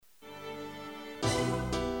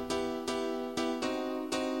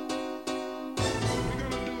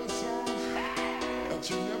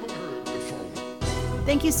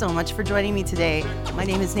Thank you so much for joining me today. My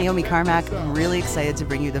name is Naomi Carmack. I'm really excited to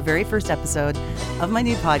bring you the very first episode of my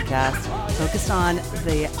new podcast focused on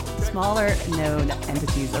the smaller known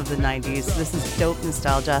entities of the 90s. This is Dope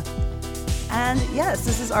Nostalgia. And yes,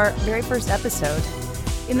 this is our very first episode.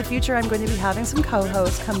 In the future, I'm going to be having some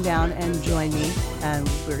co-hosts come down and join me, and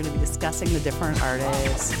we're going to be discussing the different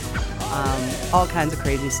artists, all kinds of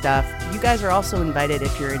crazy stuff. You guys are also invited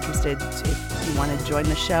if you're interested, if you want to join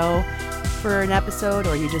the show for an episode,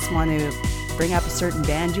 or you just want to bring up a certain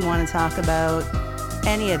band you want to talk about,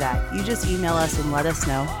 any of that. You just email us and let us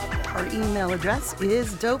know. Our email address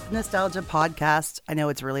is Dope Nostalgia Podcast. I know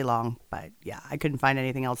it's really long, but yeah, I couldn't find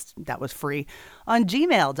anything else that was free on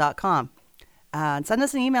gmail.com. Send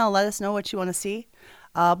us an email, let us know what you want to see.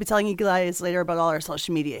 I'll be telling you guys later about all our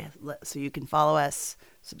social media, so you can follow us,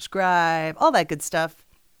 subscribe, all that good stuff.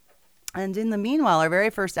 And in the meanwhile, our very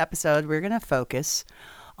first episode, we're going to focus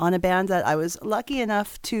on a band that I was lucky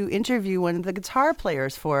enough to interview one of the guitar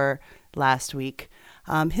players for last week.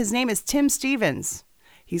 His name is Tim Stevens.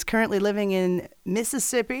 He's currently living in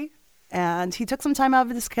Mississippi, and he took some time out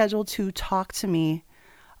of his schedule to talk to me.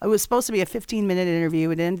 It was supposed to be a 15-minute interview.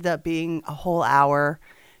 It ended up being a whole hour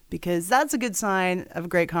because that's a good sign of a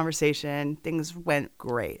great conversation. Things went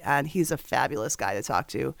great, and he's a fabulous guy to talk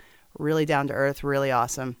to. Really down to earth, really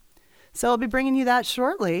awesome. So I'll be bringing you that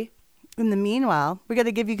shortly. In the meanwhile, we're going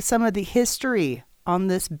to give you some of the history on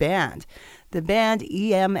this band, the band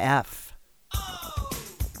EMF.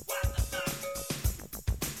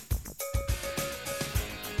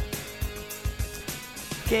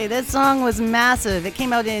 Okay, this song was massive. It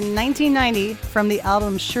came out in 1990 from the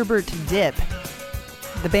album Schubert Dip.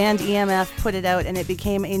 The band EMF put it out and it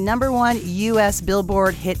became a #1 U.S.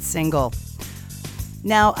 Billboard hit single.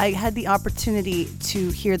 Now, I had the opportunity to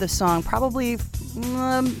hear the song probably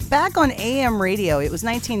back on AM radio. It was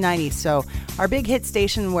 1990, so our big hit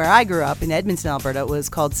station where I grew up in Edmonton, Alberta, was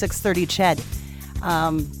called 630 Ched.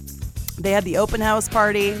 They had the Open House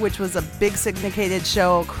Party, which was a big syndicated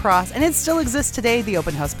show across, and it still exists today, the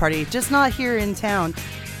Open House Party, just not here in town.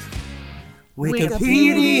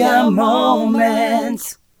 Wikipedia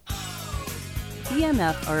moment.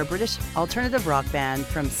 EMF are a British alternative rock band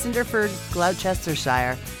from Cinderford,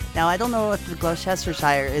 Gloucestershire. Now, I don't know if the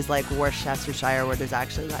Gloucestershire is like Worcestershire, where there's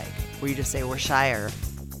actually where you just say Worcestershire.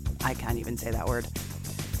 I can't even say that word.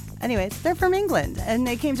 Anyways, they're from England, and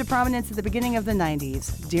they came to prominence at the beginning of the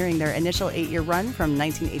 90s. During their initial 8-year run from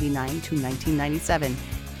 1989 to 1997,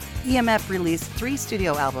 EMF released 3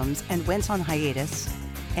 studio albums and went on hiatus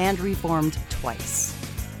and reformed twice.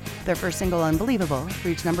 Their first single, Unbelievable,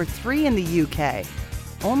 reached #3 in the UK,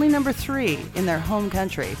 only #3 in their home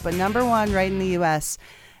country, but #1 right in the US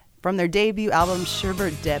from their debut album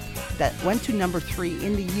Schubert Dip that went to #3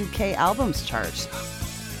 in the UK albums chart.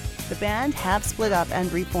 The band have split up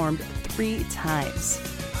and reformed 3 times.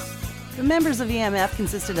 The members of EMF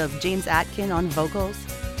consisted of James Atkin on vocals,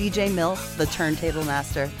 DJ Milf, the turntable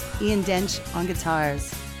master, Ian Dench on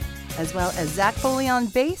guitars, as well as Zach Foley on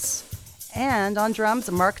bass, and on drums,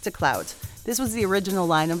 Mark DeClout. This was the original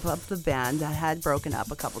lineup of the band that had broken up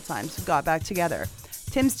a couple times and got back together.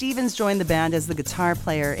 Tim Stevens joined the band as the guitar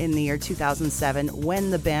player in the year 2007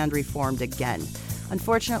 when the band reformed again.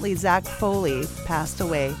 Unfortunately, Zach Foley passed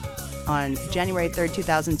away on January 3rd,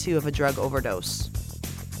 2002 of a drug overdose.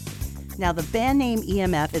 Now, the band name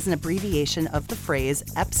EMF is an abbreviation of the phrase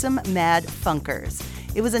Epsom Mad Funkers.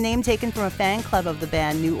 It was a name taken from a fan club of the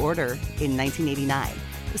band New Order in 1989.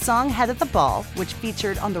 The song Head at the Ball, which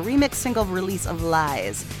featured on the remix single release of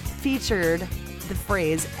Lies, featured the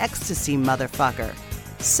phrase Ecstasy Motherfucker.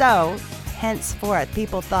 So, henceforth,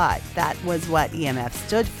 people thought that was what EMF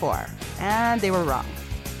stood for, and they were wrong.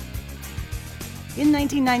 In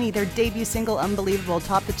 1990, their debut single, Unbelievable,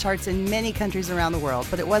 topped the charts in many countries around the world,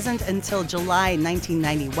 but it wasn't until July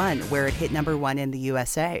 1991 where it hit #1 in the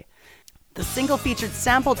USA. The single featured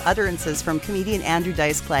sampled utterances from comedian Andrew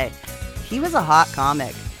Dice Clay. He was a hot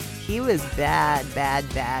comic. He was bad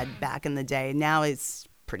back in the day. Now he's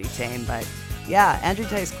pretty tame, but yeah, Andrew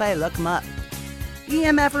Dice Clay, look him up.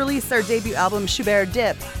 EMF released their debut album, Schubert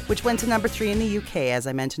Dip, which went to #3 in the UK, as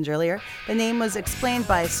I mentioned earlier. The name was explained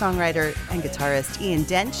by songwriter and guitarist Ian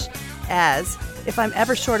Dench as, "If I'm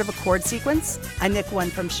ever short of a chord sequence, I nick one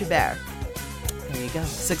from Schubert." There you go.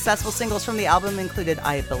 Successful singles from the album included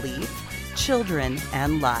I Believe, Children,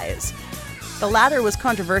 and Lies. The latter was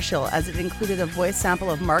controversial as it included a voice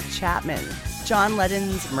sample of Mark Chapman, John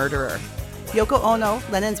Lennon's murderer. Yoko Ono,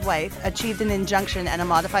 Lennon's wife, achieved an injunction and a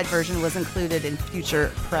modified version was included in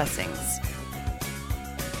future pressings.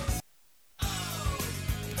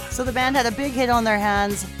 So the band had a big hit on their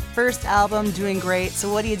hands First album, doing great.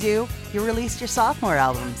 So what do? You released your sophomore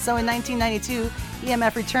album. So in 1992,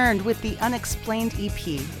 EMF returned with the Unexplained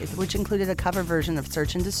EP, which included a cover version of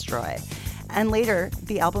Search and Destroy, and later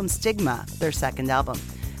the album Stigma, their second album.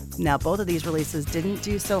 Now, both of these releases didn't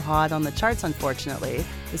do so hot on the charts, unfortunately.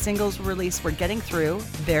 The singles released were Getting Through,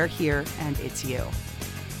 They're Here, and It's You.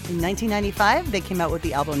 In 1995, they came out with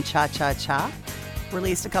the album Cha Cha Cha,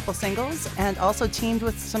 released a couple singles, and also teamed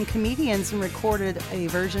with some comedians and recorded a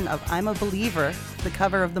version of I'm a Believer, the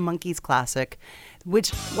cover of the Monkees classic,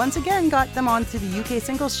 which once again got them onto the UK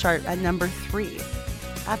singles chart at number 3.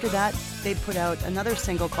 After that, they put out another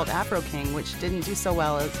single called Afro King, which didn't do so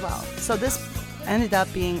well as well. So this ended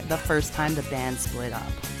up being the first time the band split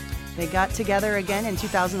up. They got together again in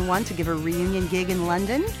 2001 to give a reunion gig in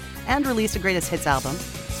London and released a greatest hits album.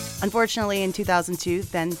 Unfortunately, in 2002,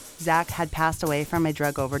 then Zach had passed away from a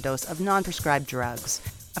drug overdose of non-prescribed drugs.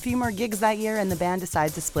 A few more gigs that year and the band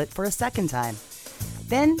decided to split for a second time.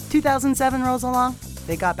 Then 2007 rolls along.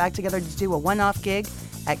 They got back together to do a one-off gig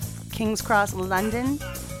at King's Cross, London,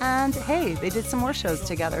 and hey, they did some more shows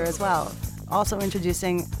together as well, also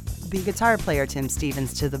introducing the guitar player Tim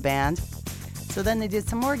Stevens to the band. So then they did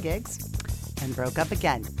some more gigs and broke up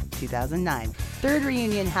again, 2009. Third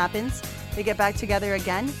reunion happens. They get back together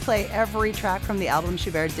again, play every track from the album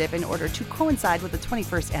Schubert Dip in order to coincide with the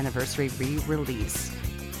 21st anniversary re-release.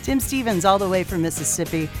 Tim Stevens, all the way from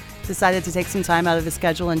Mississippi, decided to take some time out of his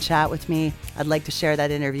schedule and chat with me. I'd like to share that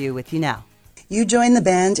interview with you now. You joined the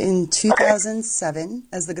band in 2007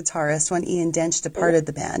 as the guitarist when Ian Dench departed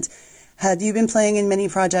the band. Had you been playing in many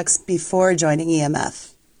projects before joining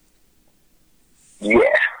EMF? Yeah,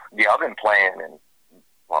 I've been playing in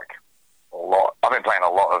a lot. I've been playing a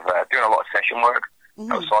lot of, doing a lot of session work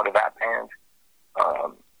outside of that band.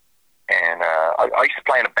 I used to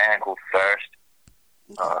play in a band called Thirst.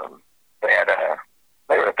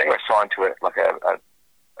 They were signed to a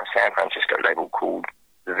San Francisco label called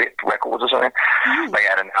Zip Records or something. They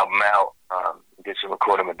had an album out. Did some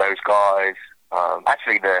recording with those guys.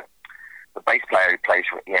 Actually, the bass player who plays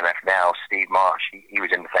for EMF now, Steve Marsh, he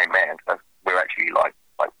was in the same band. We're actually like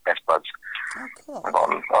best buds. Oh, cool. I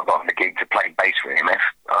got on the gig to play bass for EMF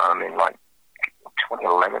in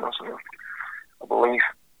 2011 or something, I believe.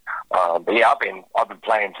 But yeah, I've been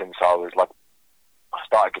playing since I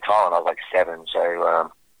started guitar when I was 7. So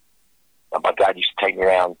my dad used to take me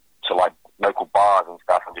around to local bars and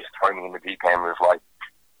stuff and just throw me in the deep end with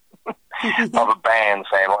other bands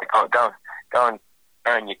saying go and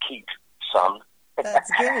earn your keep, son.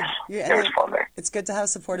 That's good. It was fun there. It's good to have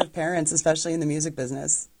supportive parents, especially in the music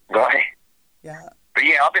business. Right. Yeah. But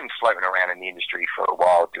yeah, I've been floating around in the industry for a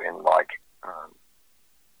while doing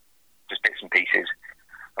just bits and pieces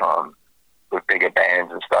with bigger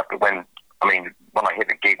bands and stuff. But when I hit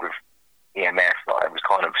the gig with EMF, it was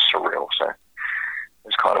kind of surreal. So it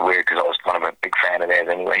was kind of weird because I was kind of a big fan of theirs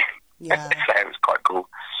anyway. Yeah. So it was quite cool.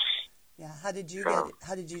 Yeah. How did you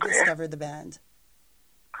discover the band?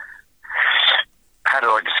 How did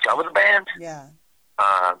I discover the band? Yeah.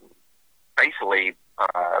 Basically,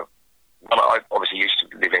 I obviously used to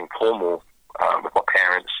live in Cornwall with my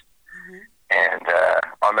parents, and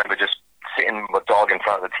I remember just sitting with my dog in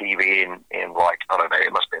front of the TV in I don't know,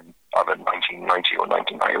 it must have been either 1990 or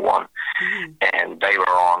 1991, and they were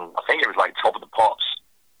on, I think it was Top of the Pops.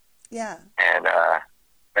 Yeah. And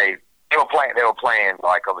they were playing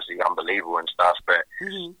obviously Unbelievable and stuff, but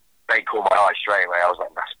they caught my eye straight away. I was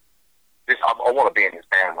like, I want to be in this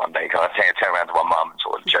band one day. Because I turned around to my mum and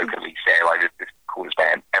sort of jokingly say, this is the coolest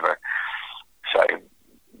band ever. So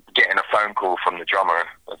getting a phone call from the drummer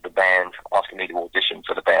of the band asking me to audition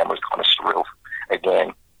for the band was kind of surreal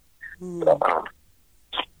again.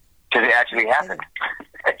 Because it actually happened.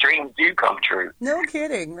 Dreams do come true. No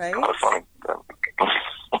kidding, right? Kind of funny.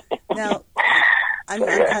 Now, I'm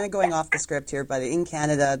kind of going off the script here, but in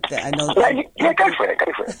Canada, I know... Yeah, go for it.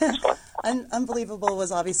 That's fine. Unbelievable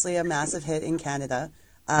was obviously a massive hit in Canada.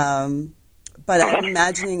 But I'm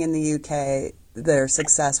imagining in the UK, their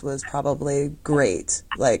success was probably great,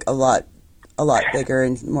 a lot bigger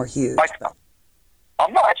and more huge.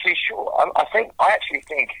 I'm not actually sure. I actually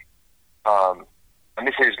think, and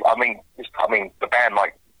this is, the band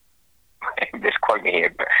might misquote me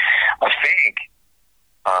here, but I think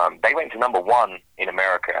they went to number 1 in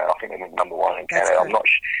America. I think they went number 1 in Canada. I'm not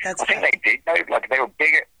sure. I think they did, though. They were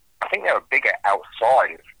bigger. I think they were bigger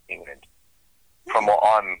outside of England, from what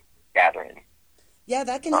I'm gathering. Yeah,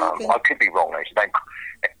 that can happen. I could be wrong, actually.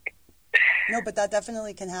 No, but that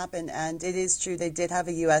definitely can happen, and it is true. They did have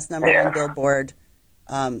a U.S. number 1 Billboard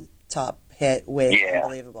top hit with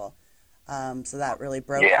Unbelievable. So that really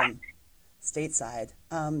broke them. stateside.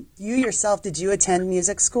 You yourself, did you attend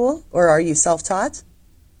music school, or are you self-taught?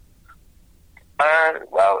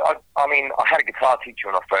 Well, I mean, I had a guitar teacher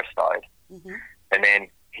when I first started, and then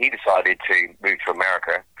he decided to move to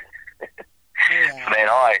America. And then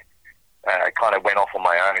I kind of went off on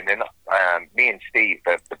my own. And then me and Steve,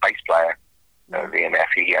 the bass player of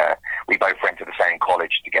EMF, we both went to the same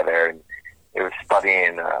college together, and it was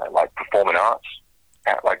studying like performing arts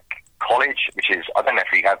at like college, which is, I don't know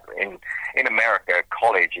if you have in America,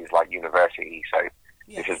 college is like university, so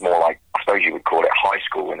this is more like, I suppose you would call it high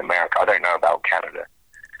school in America. I don't know about Canada.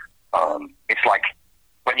 It's like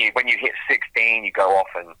when you hit 16, you go off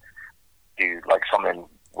and do like something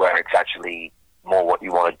where it's actually more what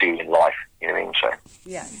you want to do in life. You know what I mean? So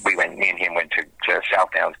me and him went to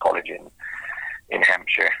South Downs College in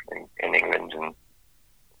Hampshire, in England, and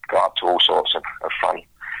got up to all sorts of fun.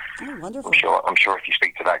 Oh, wonderful. I'm sure if you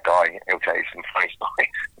speak to that guy, he'll tell you some funny stories.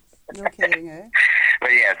 No kidding, eh?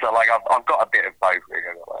 But yeah, so like I've got a bit of both,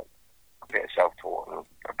 really. Like a bit of self-taught and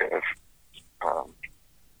a bit of,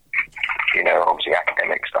 obviously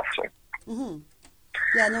academic stuff. So.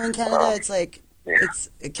 Yeah, no, in Canada it's like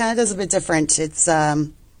Canada's a bit different. It's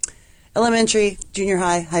elementary, junior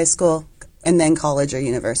high, high school, and then college or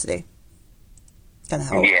university. Kind of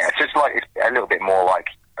how. Yeah, it's just like it's a little bit more like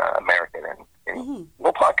American. And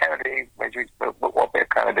what part of Canada? What bit of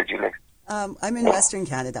Canada do you live? I'm in Western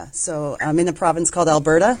Canada, so I'm in a province called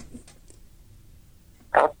Alberta.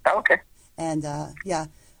 Oh, okay. And yeah.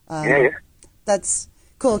 That's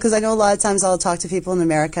cool, because I know a lot of times I'll talk to people in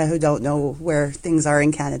America who don't know where things are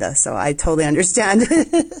in Canada, so I totally understand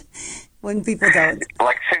when people don't.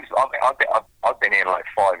 Like since I've been here like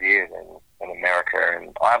 5 years in America,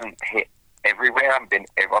 and I haven't hit everywhere. I've been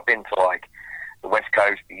to like the West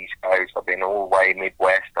Coast, the East Coast. I've been all the way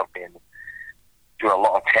Midwest. I've been to a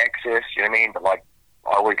lot of Texas. You know what I mean? But like,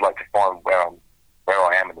 I always like to find where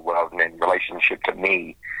I am in the world, and in relationship to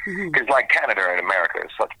me, because like Canada and America are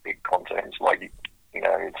such big continents. Like,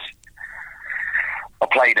 it's. I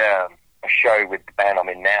played a show with the band I'm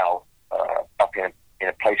in now up in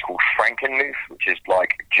a place called Frankenmuth, which is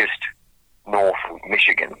like just north of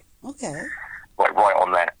Michigan. Okay. Like right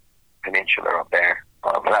on that peninsula up there.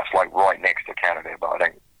 But that's like right next to Canada, but I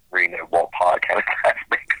don't really know what part of Canada that's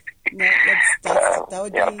No, that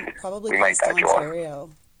would be probably close to Ontario.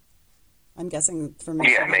 I'm guessing for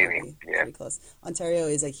me. Yeah, maybe. Yeah. Pretty close. Ontario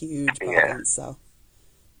is a huge province, so.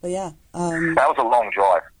 But yeah. That was a long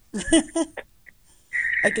drive.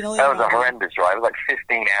 I can only. That was a horrendous drive. It was like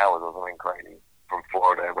 15 hours or something crazy from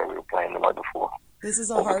Florida, where we were playing the night before. This is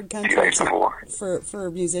a hard country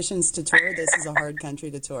for musicians to tour. This is a hard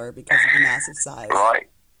country to tour because of the massive size. Right.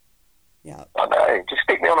 Yeah. I know. Just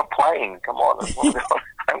stick me on a plane. Come on.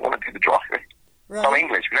 I don't want to do the driving. Right. I'm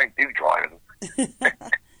English. We don't do driving.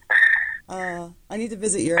 I need to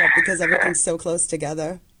visit Europe because everything's so close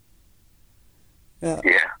together. Yeah.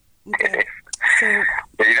 Okay. So. Yeah,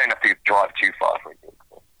 you don't have to drive too far for it.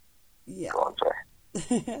 Yeah. Go on,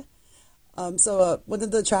 sorry. So one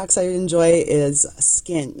of the tracks I enjoy is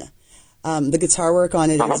Skin. The guitar work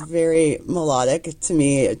on it is very melodic. To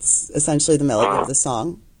me, it's essentially the melody of the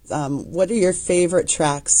song. What are your favorite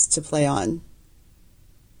tracks to play on?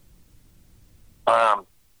 I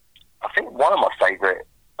think one of my favorite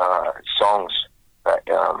songs that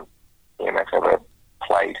EMF ever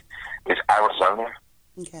played is Arizona.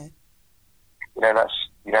 Okay. You know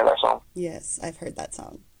that song? Yes, I've heard that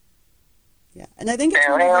song. Yeah, and I think it's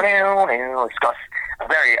got a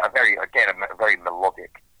very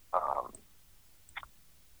melodic.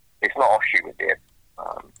 It's not offshoot with it,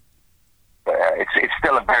 but it's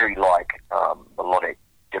still a very melodic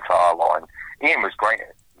guitar line. Ian was great at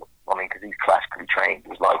it. I mean, because he's classically trained, he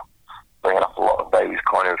was like bringing up a lot of those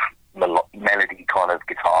kind of melody kind of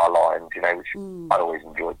guitar lines, which I always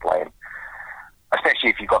enjoyed playing, especially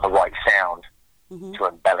if you've got the right sound to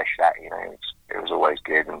embellish that. It was always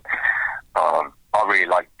good. And I really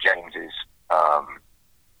like James's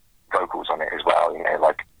vocals on it as well.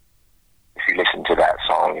 Like if you listen to that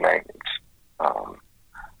song, it's I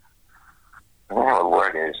don't know what the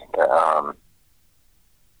word is, but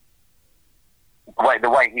the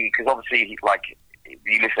way because obviously if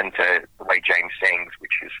you listen to the way James sings,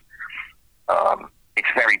 which is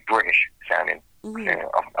it's very British sounding. I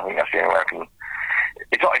think that's the only way I can.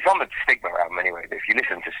 It's on the Stigma album anyway. But if you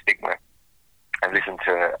listen to Stigma and listen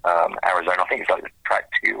to Arizona, I think it's like track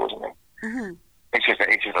 2, wasn't it?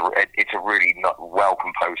 It's a really not well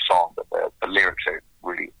composed song, but the lyrics are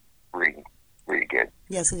really, really, really good.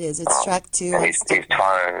 Yes, it is. It's track 2. And his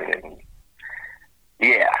tone and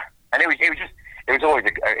and it was always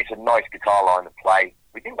it's a nice guitar line to play.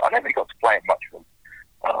 I never got to play it much of them.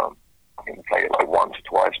 I think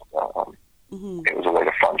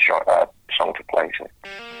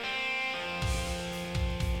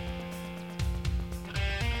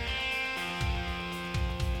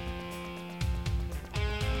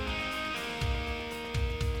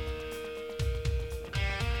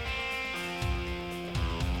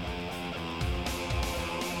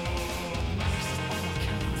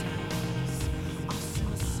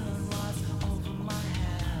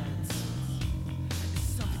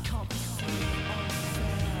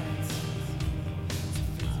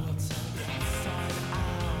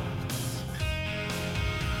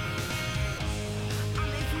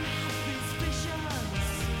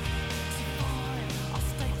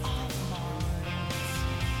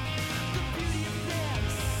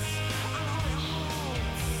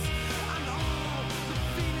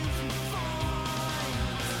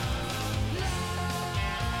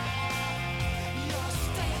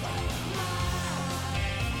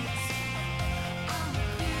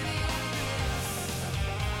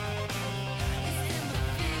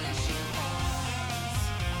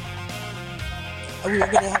we're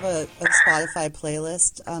going to have a Spotify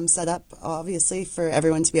playlist set up, obviously, for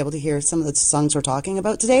everyone to be able to hear some of the songs we're talking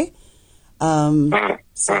about today.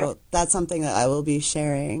 So that's something that I will be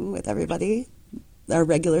sharing with everybody, our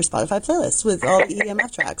regular Spotify playlist with all the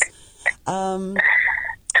EMF tracks.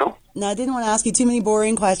 Cool. Now, I didn't want to ask you too many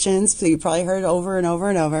boring questions, so you probably heard over and over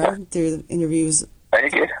and over through the interviews. Very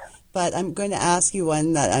good. But I'm going to ask you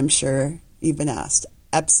one that I'm sure you've been asked.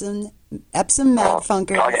 Epsom Mad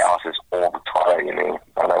Funkers. I get asked this all the time, you mean?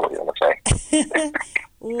 I know what you want to say.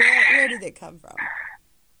 Where did it come from?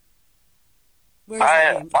 Where's it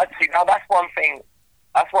came from? See, now that's one thing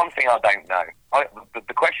I don't know.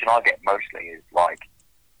 The question I get mostly is like,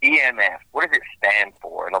 EMF, what does it stand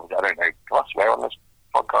for? And obviously I don't know. Can I swear on this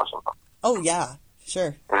podcast or not? Oh, yeah,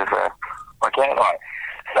 sure. I can? Right.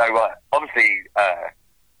 So, obviously,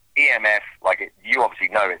 EMF, you obviously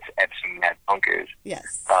know it's Epsom Mad Funkers.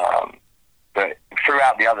 Yes. But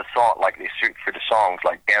throughout the other song, through the songs,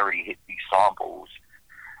 like Derry hit these samples,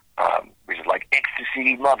 which is like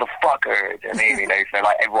ecstasy, motherfucker. I mean, so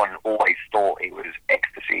like everyone always thought it was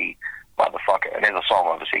ecstasy, motherfucker. And there's a song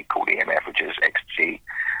obviously called EMF, which is ecstasy,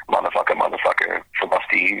 motherfucker from us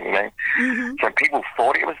to you, Mm-hmm. So people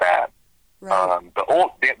thought it was that. Right. But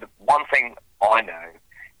the one thing I know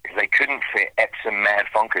is they couldn't fit Epsom Mad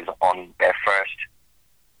Funkers on their first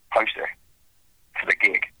poster for the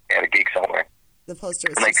gig. They had a gig somewhere. The poster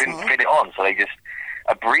was and they couldn't fit it on, so they just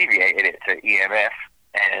abbreviated it to EMF,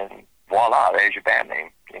 and voila, there's your band name.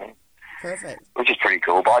 Perfect. Which is pretty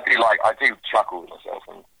cool. But I do chuckle with myself,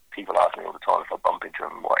 and people ask me all the time if I bump into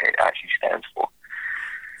them what it actually stands for.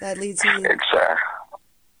 That leads me.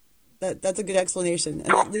 That's a good explanation, and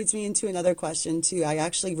that leads me into another question too. I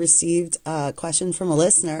actually received a question from a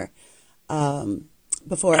listener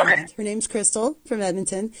beforehand. Okay. Her name's Crystal from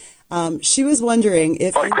Edmonton. She was wondering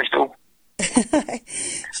if. Hi, Crystal.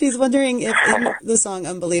 She's wondering if in the song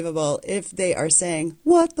 "Unbelievable," if they are saying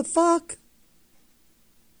 "What the fuck."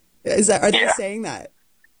 Are they saying that?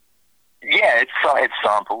 Yeah, it's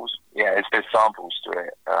samples. Yeah, there's samples to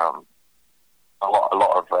it. A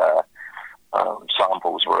lot of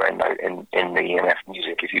samples were in the EMF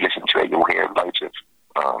music. If you listen to it, you'll hear loads of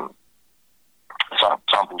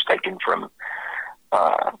samples taken from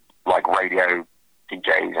like radio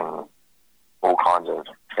DJs and all kinds of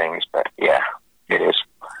things. But yeah, it is.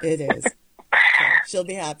 It is. She'll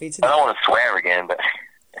be happy to know. I don't want to swear again, but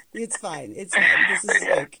it's fine. It's fine. This is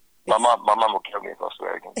like my mum will kill me if I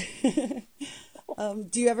swear again.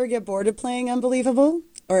 Do you ever get bored of playing Unbelievable?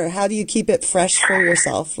 Or how do you keep it fresh for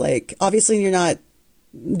yourself? Like, obviously you're not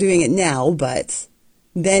doing it now, but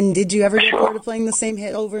then did you ever get bored of playing the same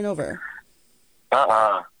hit over and over?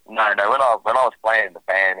 No. When I was playing in the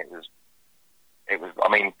band, it was. I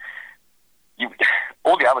mean,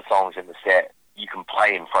 all the other songs in the set you can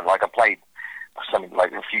play in front. Like I played something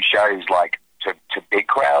like a few shows like to big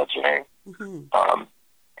crowds, Mm-hmm.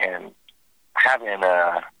 And having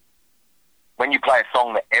when you play a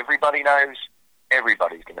song that everybody knows,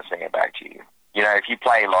 everybody's going to sing it back to you. If you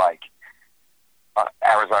play like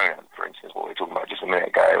Arizona, for instance, what we were talking about just a minute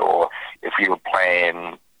ago, or if you were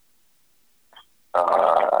playing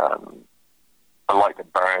I Like the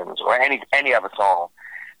Burns, or any other song,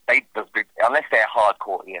 unless they're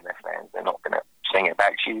hardcore EMF fans, they're not going to sing it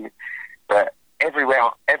back to you. But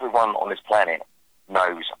everyone on this planet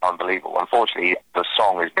knows Unbelievable. Unfortunately, the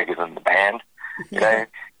song is bigger than the band,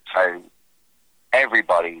 so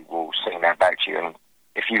everybody will sing that back to you. And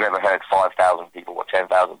if you've ever heard 5,000 people or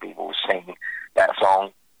 10,000 people sing that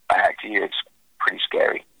song back to you, it's pretty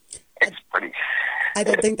scary. I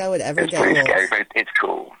don't think that would ever get old. It's old. pretty scary, but it's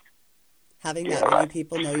cool. Having that many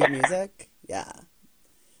people know your music, yeah.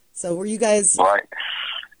 So were you guys?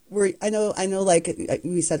 Right. I know. Like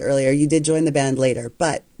we said earlier, you did join the band later,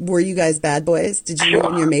 but were you guys bad boys? Did you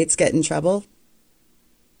and your mates get in trouble?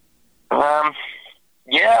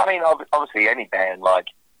 Yeah, I mean, obviously any band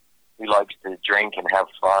who likes to drink and have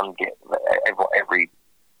fun,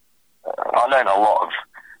 I learned a lot of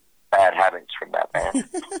bad habits from that band.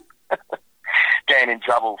 Getting in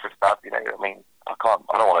trouble for stuff, I mean, I don't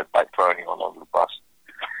want to throw anyone under the bus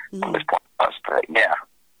on this podcast, but yeah,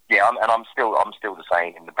 I'm still the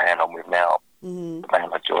same in the band I'm with now. Mm-hmm. The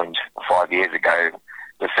band I joined 5 years ago.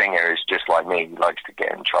 The singer is just like me. He likes to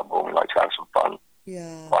get in trouble. He likes to have some fun.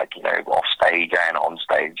 Yeah. Off stage and on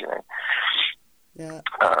stage. Yeah.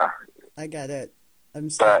 I get it. I'm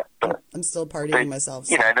still partying myself.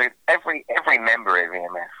 So. Every member of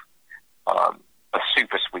EMF are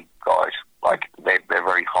super sweet guys. They're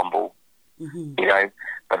very humble. Mm-hmm.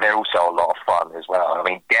 But they're also a lot of fun as well. I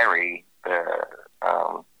mean, Gary, the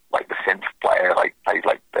synth player, plays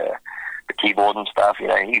the keyboard and stuff.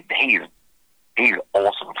 He's he's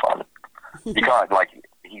awesome fun. You can't, like,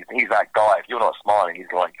 he's that guy. If you're not smiling,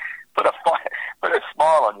 he's like, put a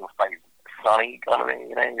smile on your face, Sonny, kind of thing,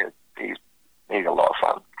 you know. He's a lot of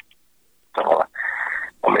fun. So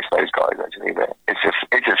I miss those guys, actually, but it's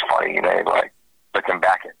just funny, you know, like, looking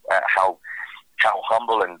back at how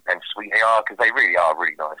humble and sweet they are, because they really are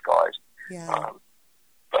really nice guys. Yeah.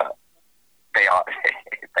 But they are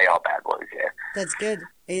they are bad boys, yeah. That's good.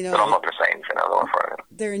 You know, but I'm not going to say anything. I don't want to throw them.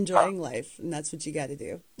 They're enjoying life, and that's what you got to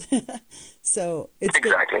do. So it's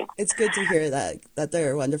exactly. Good. It's good to hear that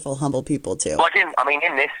they're wonderful, humble people too. Like in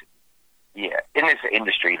this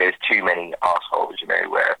industry, there's too many assholes, you know,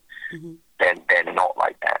 where they're not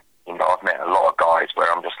like that. You know, I've met a lot of guys where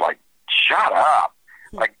I'm just like, shut up.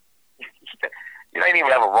 Like, you don't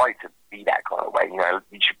even have a right to be that kind of way. You know,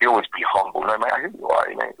 you should always be humble, no matter who you are.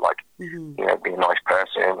 You know, like, you know, be a nice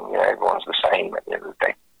person. You know, everyone's the same at the end of the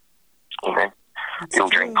day. You know, you'll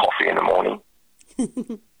drink coffee in the morning.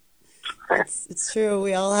 It's true.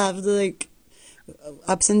 We all have like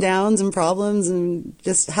ups and downs and problems, and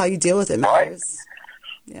just how you deal with it matters.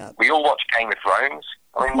 Right. Yeah. We all watch Game of Thrones.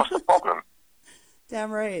 I mean, what's the problem?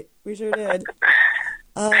 Damn right, we sure did.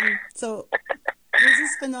 So there's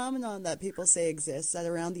this phenomenon that people say exists at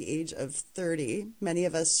around the age of 30. Many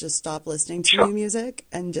of us just stop listening to new music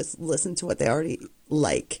and just listen to what they already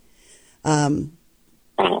like.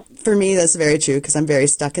 For me, that's very true because I'm very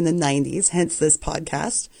stuck in the 90s, hence this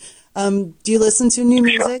podcast. Do you listen to new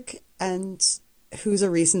music, and who's a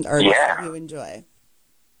recent artist that you enjoy?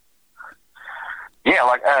 Yeah,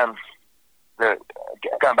 like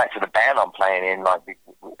going back to the band I'm playing in, like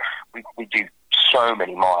we do so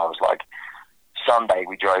many miles. Like Sunday,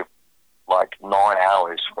 we drove like 9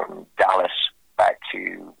 hours from Dallas back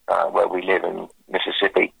to where we live in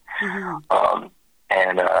Mississippi.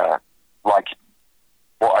 Like,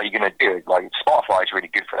 what are you going to do? Like, Spotify is really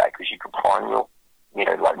good for that because you can find your, you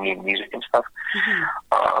know, like new music and stuff.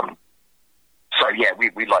 So yeah,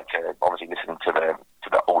 we like to obviously listen to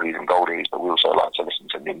the oldies and goldies, but we also like to listen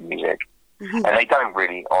to new music. And they don't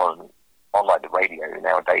really on like the radio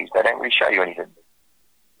nowadays. They don't really show you anything.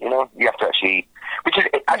 You know, you have to actually, which is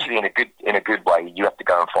actually in a good way. You have to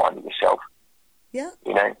go and find it yourself. Yeah,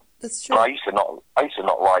 you know, that's true. I used to not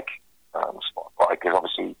like Spotify because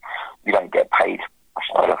obviously you don't get paid.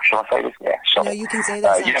 Should I say this? Yeah, sorry. No, you can say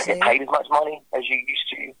this. You don't get paid as much money as you used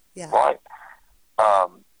to. Yeah. Right.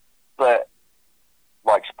 But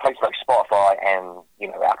like places like Spotify and, you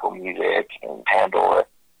know, Apple Music and Pandora,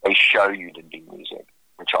 they show you the new music,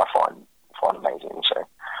 which I find amazing. So,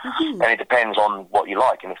 and it depends on what you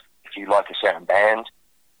like. And if you like a certain band,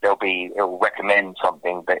 it'll recommend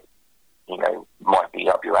something that, you know, might be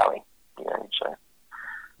up your alley. You know, so.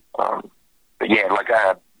 But yeah, like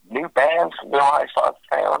new bands, you know, I've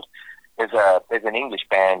found there's an English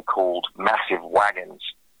band called Massive Wagons.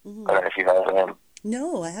 I don't know if you've heard of them.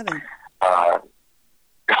 No, I haven't.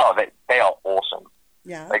 They are awesome.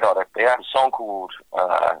 Yeah. They have a song called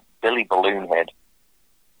Billy Balloonhead,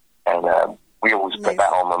 and we always put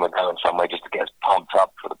that on when we're going somewhere just to get us pumped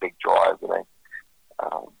up for the big drive. You know,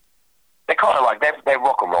 they're kind of like they're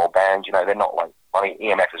rock and roll bands. You know, they're not like, I mean,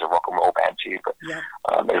 EMF is a rock and roll band too, but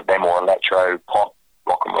they're more electro pop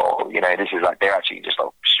rock and roll. You know, this is like they're actually just a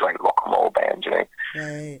straight rock and roll band. You know,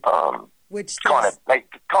 right? Which kind of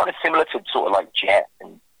similar to sort of like Jet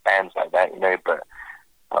and bands like that. You know, but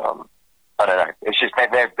I don't know. It's just they're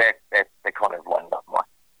kind of lined up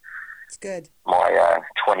it's good. My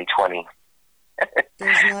 2020.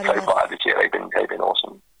 There's not so enough, far this year they've been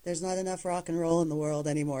awesome. There's not enough rock and roll in the world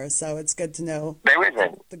anymore, so it's good to know there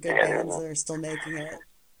isn't. The good bands that are still making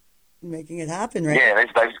it happen, right? Yeah, there's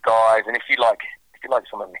those guys, and if you like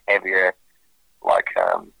something heavier, like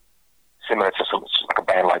similar to like a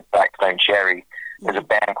band like Blackstone Cherry, there's a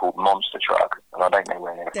band called Monster Truck, and I don't know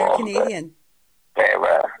where they're from. They're Canadian.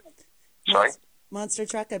 They're sorry? Monster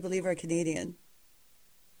Truck, I believe, are Canadian.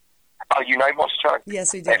 Oh, you know Monster Truck?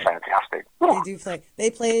 Yes, we do. They're fantastic. They do play. They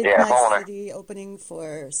played my city opening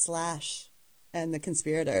for Slash and the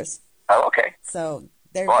Conspirators. Oh, okay. So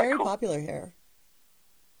they're very popular here.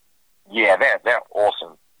 Yeah, they're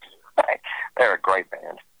awesome. They're a great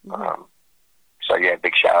band. So yeah,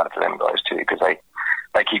 big shout out to them guys too, because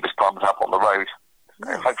they keep us pumped up on the road.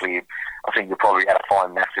 Nice. Hopefully, I think you'll probably have to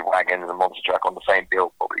find Massive Wagons and Monster Truck on the same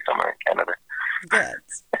bill, probably somewhere in Canada. Good.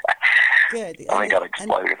 Good. I think I'd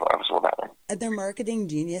explode if I ever saw that one. And they're marketing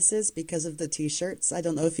geniuses because of the T-shirts. I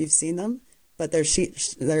don't know if you've seen them, but their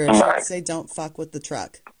shirts say "Don't fuck with the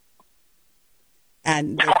truck,"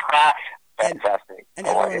 and fantastic. And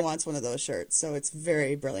everyone wants one of those shirts, so it's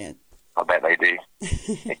very brilliant. I bet they do.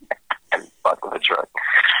 And fuck with the truck.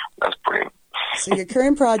 That's brilliant. So your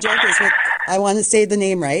current project is with I want to say the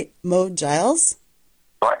name right. Mo Giles?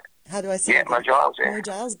 Right? How do I say Yeah, it? Mo Giles. Yeah. Mo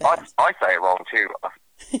Giles Band. I say it wrong too. I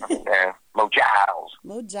think Mo Giles.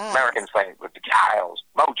 Mo Giles. Americans say it with the Giles.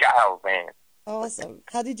 Mo Giles Band. Awesome.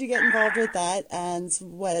 How did you get involved with that? And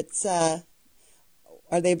what,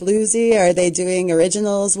 are they bluesy? Are they doing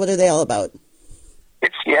originals? What are they all about?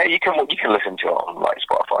 It's you can listen to it on like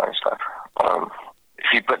Spotify and stuff.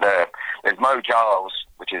 If you put there's Mo Giles,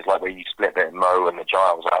 which is like where you split the Mo and the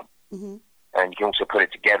Giles up, Mm-hmm. and you can also put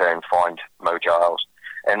it together and find Mo Giles.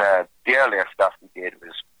 And the earlier stuff we did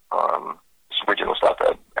was original stuff,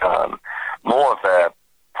 more of a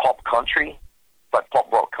pop country, like pop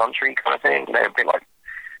rock country kind of thing. You know, a bit like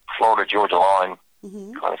Florida Georgia Line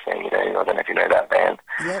Mm-hmm. kind of thing. You know, I don't know if you know that band.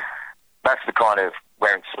 Yep. That's the kind of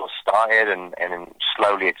where it sort of started, and then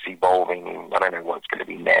slowly it's evolving. I don't know what's going to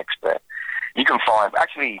be next, but you can find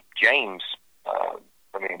actually James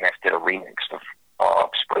from EMF did a remix of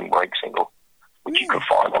our Spring Break single, which you can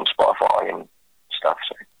find on Spotify and stuff.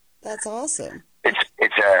 So That's awesome. it's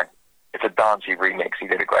a dancey remix. He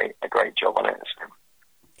did a great job on it. So.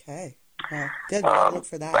 Okay. Well, good. I'll look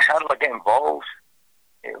for that. But how did I get involved?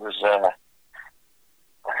 It was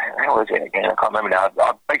how was it again? I can't remember now.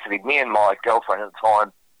 Basically, me and my girlfriend at the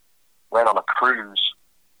time went on a cruise,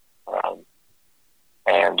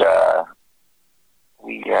 and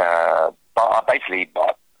we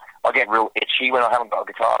I get real itchy when I haven't got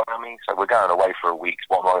a guitar around me. So we're going away for a week.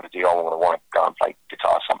 What am I going to do? I want to go and play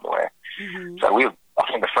guitar somewhere. Mm-hmm. So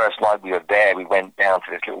I think the first night we were there, we went down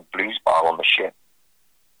to this little blues bar on the ship.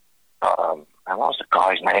 And what was the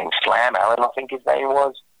guy's name? Slam Allen, I think his name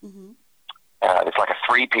was. Mm-hmm. It's like a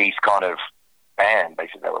three-piece kind of band,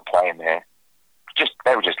 basically, that were playing there.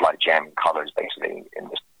 They were just like jamming colours, basically, in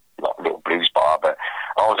this like, little blues bar. But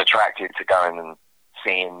I was attracted to going and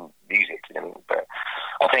seeing music. But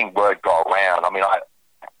I think word got around. I mean, I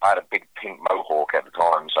had a big pink mohawk at the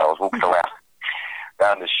time, so I was walking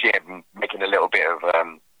around the ship and making a little bit of,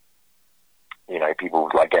 people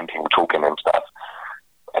getting people talking and stuff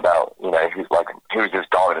about, who's this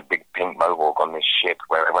guy with a big pink mohawk on this ship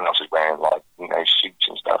where everyone else is wearing, suits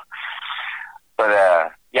and stuff. But,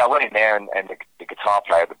 I went in there and the guitar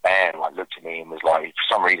player of the band, looked at me and was like, for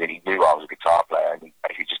some reason he knew I was a guitar player and he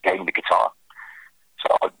basically just gave me the guitar.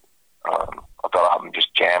 So I got up and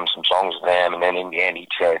just jammed some songs with them, and then in the end he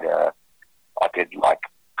said I did,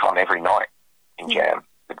 come every night and jam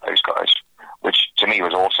with those guys, which to me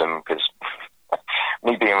was awesome because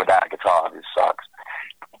me being without a guitar just sucks.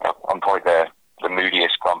 I'm probably the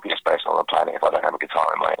moodiest, grumpiest person on the planet if I don't have a guitar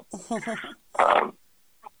in my hand.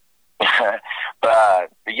 But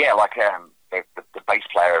yeah, the bass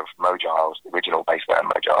player of Mo Giles, the original bass player of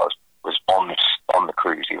Mo Giles, was on the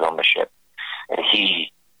cruise. He was on the ship, and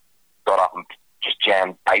he got up and just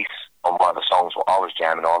jammed bass on one of the songs what I was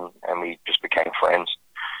jamming on, and we just became friends.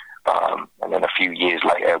 And then a few years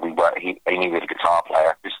later, he needed a guitar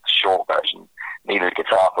player. This is the short version. Needed a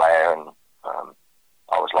guitar player, and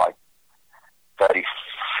I was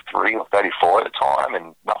 33 or 34 at the time,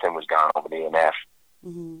 and nothing was going on with EMF.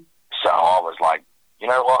 Mm-hmm. So I was like, you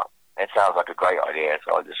know what? It sounds like a great idea.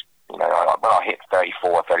 So I just, when I hit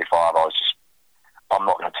 34, 35, I'm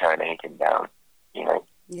not going to turn anything down,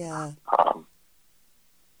 Yeah.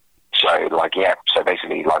 So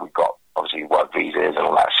basically, we got, obviously, work visas and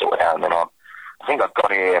all that sorted out. And then I think I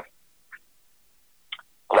got here,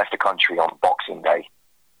 I left the country on Boxing Day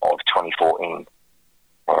of 2014.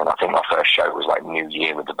 And I think my first show was New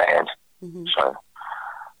Year with the band. Mm-hmm. So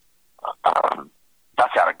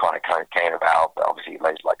that's how it kind of came about. But obviously,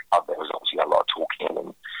 there was obviously a lot of talking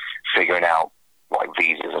and figuring out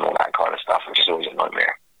visas and all that kind of stuff, which is always a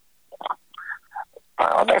nightmare.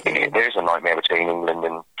 I don't think there's a nightmare between England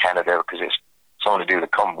and Canada because it's something to do with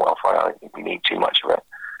the Commonwealth. Right? I don't think we need too much of it.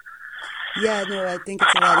 Yeah, no, I think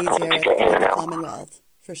it's a lot easier with the Commonwealth,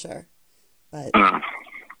 for sure. But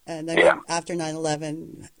and I mean, after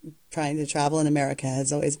 9/11, trying to travel in America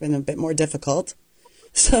has always been a bit more difficult.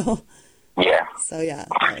 So yeah,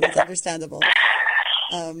 it's understandable.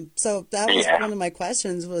 So that was one of my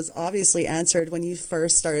questions was obviously answered when you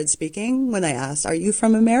first started speaking when I asked, are you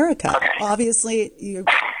from America? Okay. Obviously you're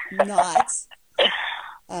not.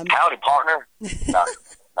 Howdy, partner. No,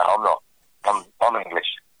 I'm not. I'm English,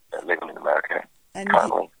 living in America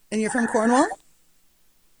currently. And you're from Cornwall?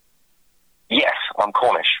 Yes, I'm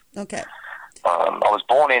Cornish. Okay. I was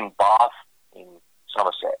born in Bath in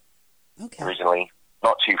Somerset originally,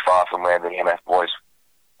 not too far from where the EMF boys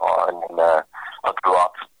are, and I grew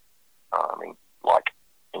up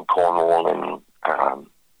in Cornwall, and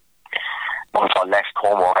once I left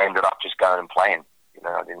Cornwall, I ended up just going and playing.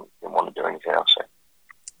 I didn't want to do anything else. So.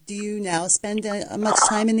 Do you now spend much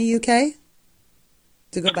time in the UK?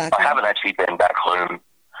 To go back? I haven't actually been back home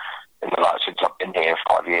in the last, since I've been here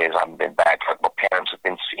 5 years. I haven't been back. Like, my parents have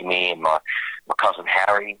been to see me, and my cousin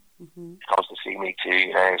Harry comes to see me too.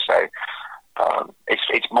 You know, so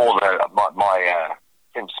it's more my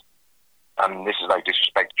since. This is no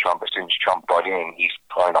disrespect to Trump, but since Trump got in, he's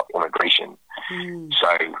tied up immigration.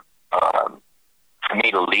 So for me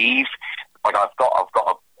to leave, like I've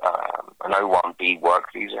got an O1B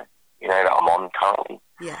work visa, you know, that I'm on currently.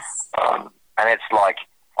 Yes. And it's like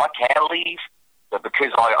I can leave, but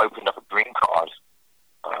because I opened up a green card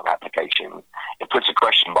application, it puts a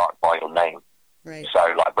question mark by your name. Right. So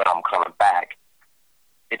like when I'm coming back,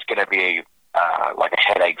 it's going to be like a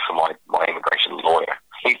headache for my immigration lawyer.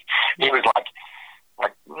 He was like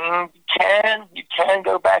you can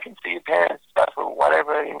go back and see your parents stuff or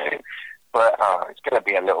whatever, you know, but it's going to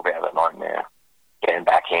be a little bit of a nightmare getting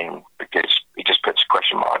back in because it just puts a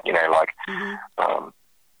question mark, you know, like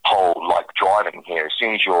whole like driving here. As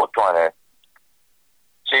soon as you're trying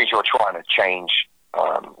to change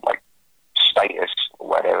like status or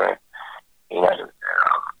whatever, you know,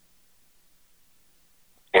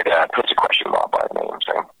 it puts a question mark by the name.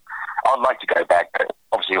 So I'd like to go back, but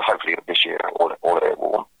obviously, hopefully this year all of it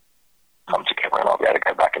will come together and I'll be able to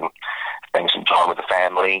go back and spend some time with the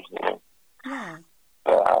family, you know. Yeah.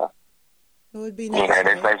 It would be nice. You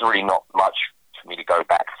know, there's really not much for me to go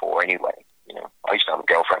back for anyway. You know, I used to have a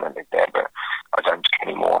girlfriend and lived there, but I don't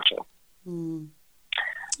anymore. So. And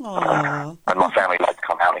my family like to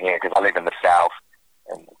come out here because I live in the South,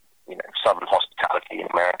 and you know, Southern hospitality in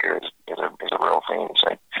America is a real thing.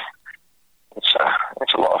 So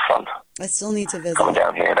it's a lot of fun. I still need to visit. Coming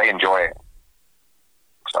down here, they enjoy it.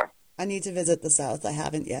 Sorry. I need to visit the South. I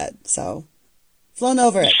haven't yet, so flown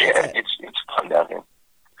over it. Yeah, it's fun down here.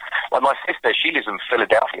 Like my sister, she lives in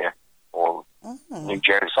Philadelphia or New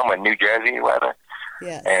Jersey, somewhere in New Jersey or whatever.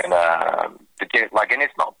 Yes. And and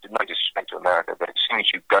it's not no disrespect to America, but as soon as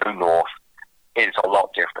you go north, it's a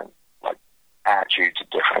lot different. Like attitudes are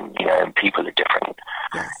different, you know, and people are different.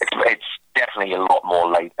 Yes. It's definitely a lot more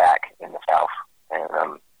laid back in the South,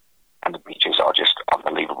 and the beaches are just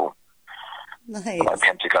unbelievable. Nice. Like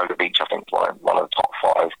Pensacola Beach, I think, one of the top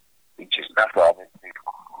 5 beaches. That's where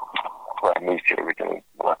I moved to originally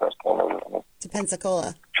when I first came over. To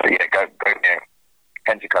Pensacola. So yeah, go there.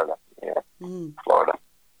 Pensacola, yeah, Florida.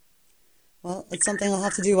 Well, it's something I'll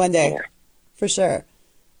have to do one day, for sure.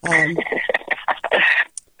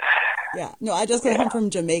 Yeah, no, I just got home from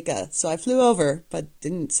Jamaica, so I flew over, but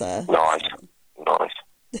didn't. Nice. Nice.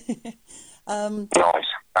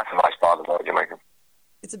 That's a nice part of the world, Jamaica.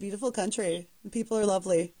 It's a beautiful country. The people are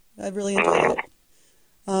lovely. I really enjoyed it.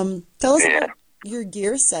 Tell us about your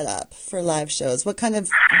gear setup for live shows. What brands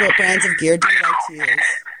of gear do you like to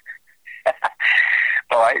use?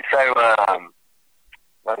 All right, so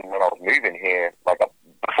when I was moving here,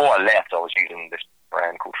 before I left, I was using this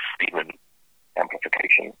brand called Friedman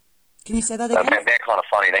Amplification. Can you say that again? They're kind of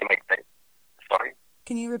funny. Sorry?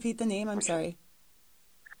 Can you repeat the name? I'm sorry.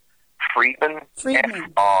 Friedman.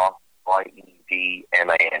 Friedman,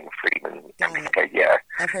 Friedman Amplification. Yeah.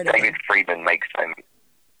 I've heard of David it. Friedman makes them.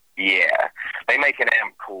 Yeah. They make an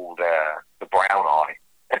amp called the Brown Eye.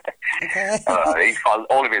 Okay.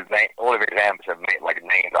 all of his amps are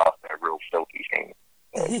named after a real filthy thing.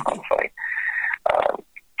 It's kind of funny.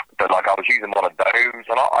 But I was using one of those,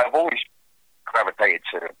 and I've always gravitated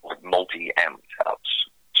to multi-amp setups.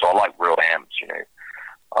 So I like real amps, you know.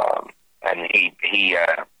 And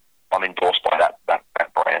I'm endorsed by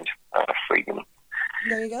that brand, Friedman.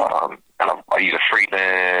 There you go. And I use a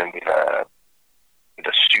Friedman with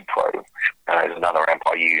a Supro. There's another amp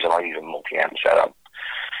I use, and I use a multi-amp setup.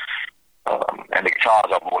 And the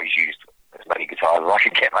guitars, I've always used as many guitars as I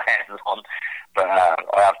can get my hands on. But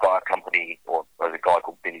I have got a company, or there's a guy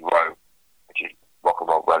called Billy Rowe, which is Rock and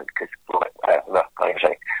Roll Relics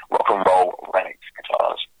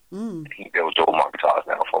guitars. He builds all my guitars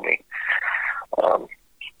now for me.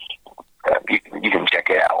 You can check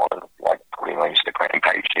it out on probably my Instagram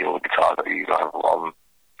page. See all the guitars I use on.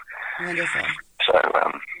 Wonderful. So,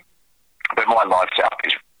 but my live setup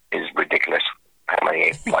is ridiculous. How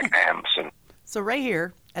many amps and. So right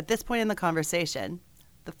here, at this point in the conversation,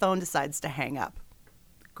 the phone decides to hang up.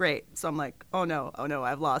 Great. So I'm like, oh no,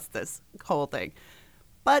 I've lost this whole thing.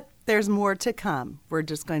 But there's more to come. We're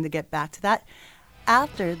just going to get back to that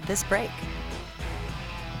after this break.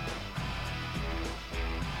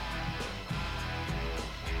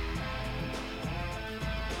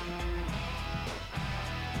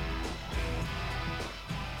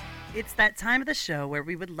 It's that time of the show where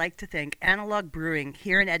we would like to thank Analog Brewing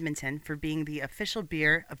here in Edmonton for being the official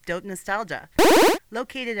beer of Dope Nostalgia.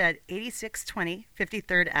 Located at 8620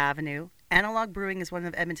 53rd Avenue Analog Brewing is one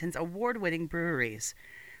of Edmonton's award-winning breweries.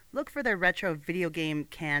 Look for their retro video game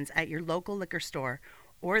cans at your local liquor store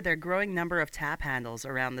or their growing number of tap handles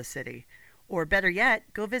around the city. Or better yet,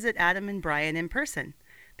 go visit Adam and Brian in person.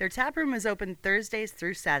 Their tap room is open Thursdays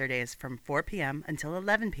through Saturdays from 4 p.m. until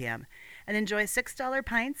 11 p.m. and enjoy $6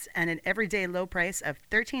 pints and an everyday low price of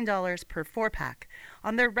 $13 per 4-pack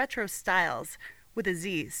on their retro styles with a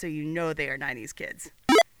Z, so you know they are 90s kids.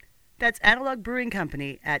 That's Analog Brewing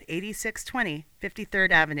Company at 8620 53rd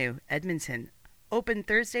Avenue, Edmonton. Open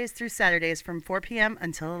Thursdays through Saturdays from 4 p.m.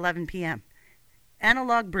 until 11 p.m.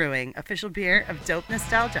 Analog Brewing, official beer of dope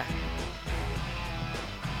nostalgia.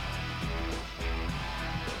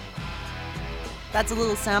 That's a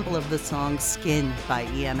little sample of the song Skin by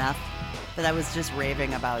EMF that I was just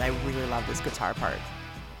raving about. I really love this guitar part.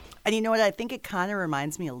 And you know what? I think it kind of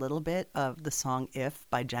reminds me a little bit of the song If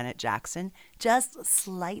by Janet Jackson, just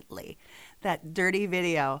slightly. That dirty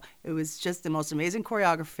video, it was just the most amazing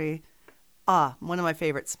choreography. One of my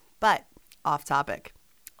favorites, but off topic.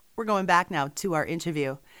 We're going back now to our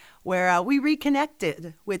interview where we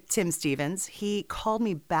reconnected with Tim Stevens. He called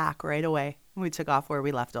me back right away when we took off where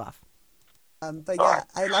we left off. But yeah,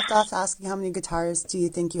 I left off asking how many guitars do you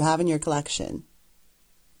think you have in your collection?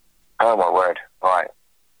 Oh, my word. Right.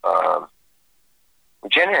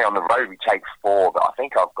 Generally on the road we take 4, but I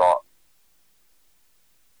think I've got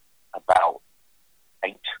about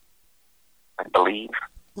 8, I believe.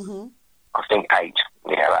 Mm-hmm. I think 8.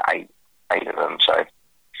 Yeah, about 8 of them. So,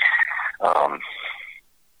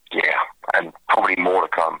 yeah, and probably more to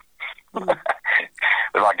come. Mm.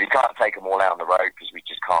 But like, you can't take them all out on the road because we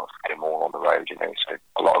just can't fit them all on the road, you know. So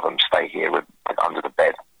a lot of them stay here with under the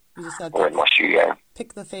bed you just have or in my studio.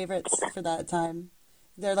 Pick the favorites for that time.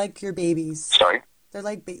 They're like your babies. Sorry?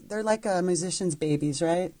 They're like a musician's babies,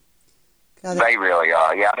 right? They really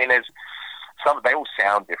are. Yeah, I mean, there's some. They all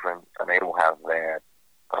sound different, and they all have their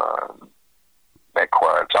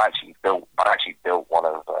quirks. I actually built one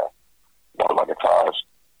of my guitars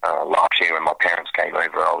last year when my parents came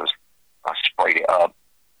over. I sprayed it up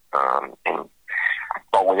and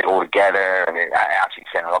bolted it all together, and it actually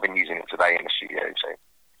sounds. I've been using it today in the studio. So,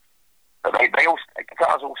 but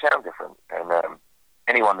guitars all sound different, and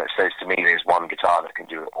anyone that says to me there's one guitar that can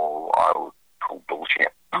do it all, I will call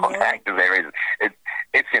bullshit on that, because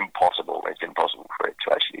it's impossible. It's impossible for it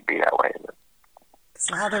to actually be that way.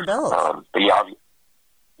 So how they're built. But yeah,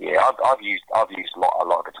 I've used a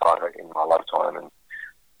lot of guitar in my lifetime, and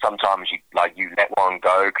sometimes you let one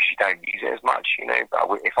go because you don't use it as much, you know.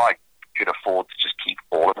 But if I could afford to just keep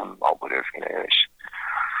all of them, I would have. You know,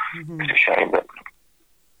 it's a shame, but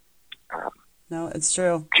no, it's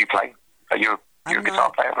true. Do you play? Are you a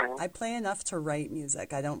guitar player? I play enough to write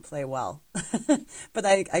music. I don't play well, but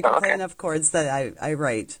I can play enough chords that I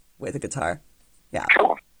write with a guitar. Yeah.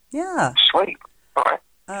 Cool. Yeah. Sweet. All right.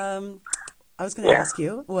 I was going to ask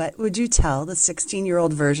you, what would you tell the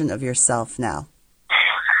 16-year-old version of yourself now?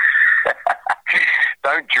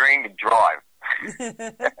 Don't drink and drive.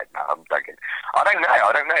 No, I'm joking. I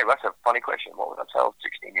don't know. That's a funny question. What would I tell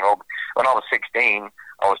a 16-year-old? When I was 16,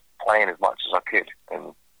 I was playing as much as I could,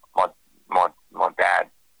 and my dad,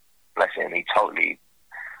 bless him, he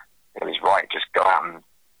was right. Just go out and,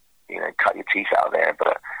 you know, cut your teeth out there.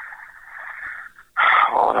 But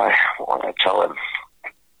what would I tell him?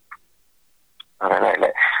 I don't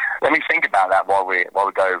know. Let me think about that while we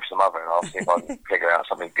go over some other, and I'll see if I can figure out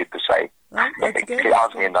something good to say. Well, that's good.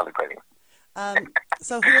 Ask me another question.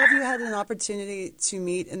 So who have you had an opportunity to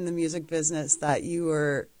meet in the music business that you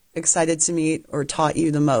were excited to meet or taught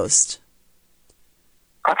you the most?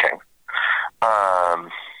 Okay.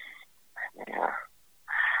 Yeah.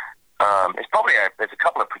 It's probably there's a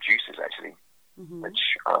couple of producers actually, which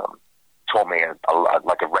taught me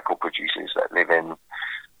like a record producers that live in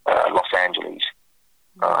Los Angeles.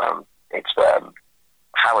 It's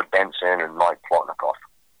Howard Benson and Mike Plotnikoff.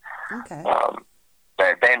 Okay.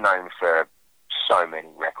 They're known for so many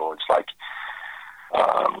records, like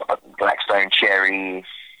Blackstone Cherry.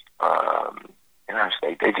 You know,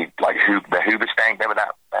 they did like the Hoobastank. Remember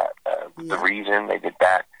that The Reason, they did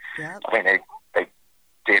that. Yep. I think they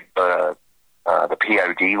did the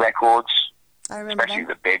POD records. I remember especially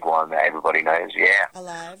the big one that everybody knows. Yeah,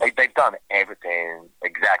 Alive. They've done everything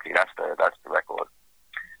exactly. That's the record.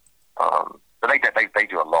 But they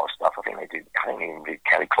do a lot of stuff. I think they even did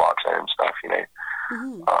Kelly Clarkson and stuff. You know.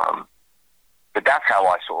 But that's how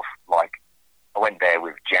I sort of I went there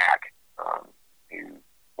with Jack, who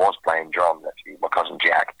was playing drums. Actually, my cousin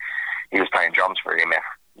Jack, he was playing drums for EMF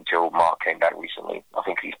until Mark came back recently. I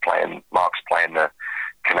think Mark's playing the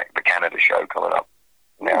Canada show coming up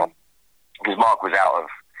now. Because Mark was out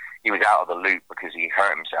of the loop because he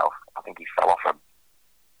hurt himself I think he fell off a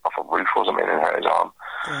roof or something and hurt his arm.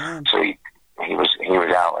 Damn. So he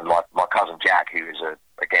was out, and my cousin Jack, who is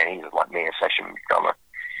he's like me, a session drummer.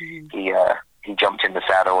 Mm-hmm. He jumped in the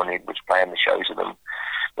saddle and he was playing the shows with them.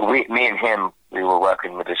 But me and him, we were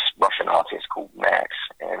working with this Russian artist called Max,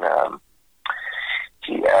 and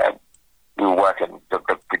we were working.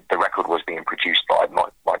 The record was being produced by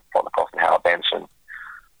Mike Plotnikoff and Howard Benson.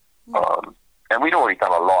 Mm-hmm. And we'd already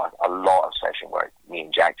done a lot of session work, me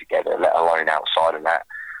and Jack together, let alone outside of that.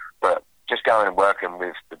 But just going and working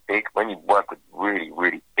with when you work with really,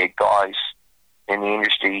 really big guys in the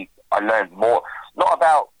industry, I learned more, not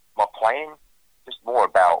about my playing, just more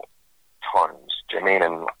about tones. Do you know what I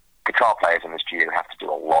mean? And guitar players in the studio have to do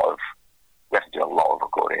a lot of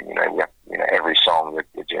recording. Every song you're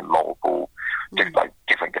doing multiple,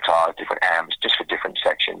 different guitars, different amps, just for different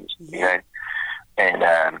sections. Yeah.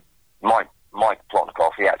 And Mike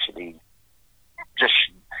Plotnikoff, he actually just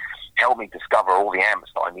helped me discover all the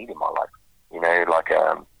amps that I need in my life.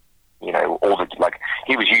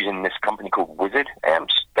 He was using this company called Wizard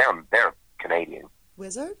amps. They're Canadian.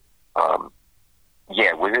 Wizard?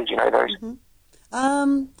 Yeah, Wizard. You know those?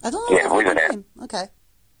 Mm-hmm. I don't know. Yeah, Wizard amp. Okay.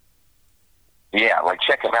 Yeah,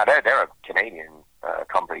 check them out. They're a Canadian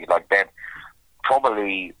company. They're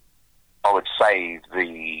probably, I would say,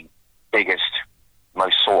 the biggest,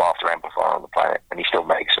 most sought after amplifier on the planet, and he still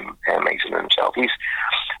makes them and makes them himself. He's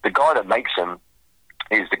the guy that makes them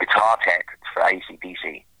is the guitar tech for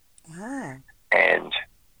AC/DC. Ah. And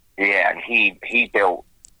he built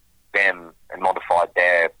them and modified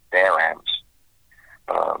their amps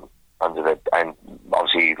and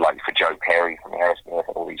obviously for Joe Perry from Aerosmith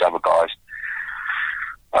and all these other guys,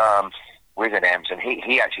 Wizard amps, and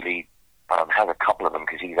he actually has a couple of them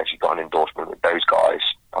because he's actually got an endorsement with those guys,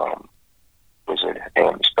 Wizard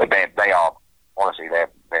amps. But they are honestly they're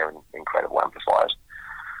incredible amplifiers.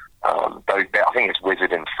 I think it's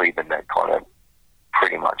Wizard and Friedman that kind of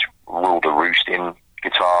pretty much rule the roost in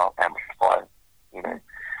guitar amplifier, because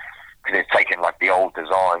they've taken the old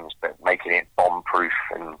designs but making it bomb proof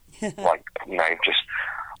and just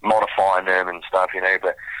modifying them and stuff,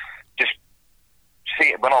 but just see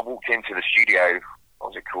it when I walked into the studio.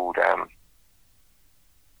 What was it called?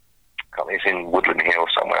 It's in Woodland Hill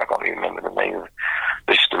somewhere. I can't even remember the name of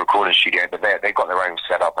the recording studio, but they've got their own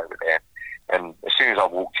setup over there. And as soon as I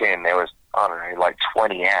walked in, there was,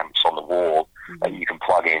 20 amps on the wall that you can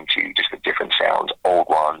plug into just for different sounds. Old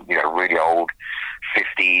one, really old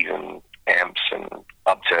 50s and amps, and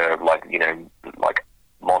up to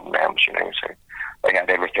modern amps, so they had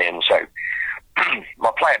everything. So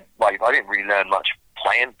my playing, I didn't really learn much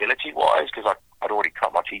playing ability-wise because I'd already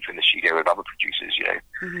cut my teeth in the studio with other producers,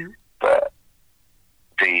 Mm-hmm. But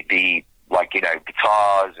the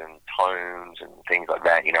guitars and tones and things like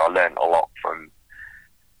that, I learned a lot from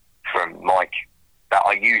Mike that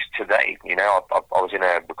I use today. I was in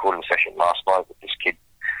a recording session last night with this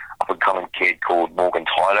up-and-coming kid called Morgan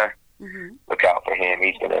Tyler. Mm-hmm. Look out for him.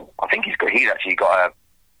 He's actually got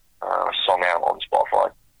a song out on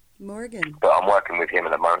Spotify. Morgan. But I'm working with him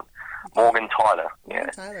at the moment. Morgan Tyler. Yeah.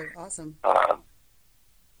 Morgan Tyler, awesome.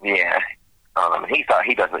 Yeah. He's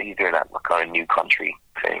doing that kind of new country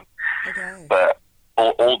thing. Okay. But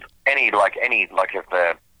any of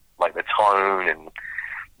the tone and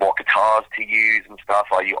what guitars to use and stuff,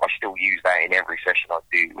 I still use that in every session I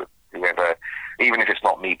do with whoever. Even if it's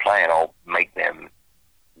not me playing, I'll make them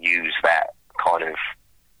use that kind of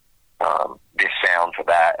this sound for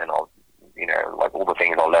that, and I'll all the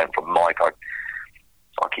things I learned from Mike, I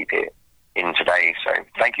keep it in today. So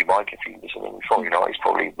thank you, Mike, if you're listening. Before he's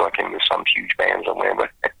probably working with some huge band somewhere. But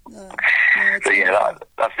so yeah,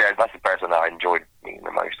 that's the person that I enjoyed meeting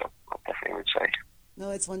the most. I definitely would say. No,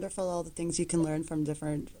 it's wonderful, all the things you can learn from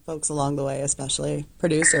different folks along the way, especially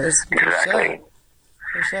producers. Exactly.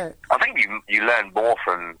 For sure. I think you learn more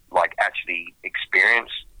from actually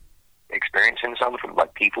experiencing something from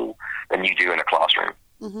people than you do in a classroom.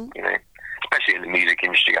 Mm-hmm. Especially in the music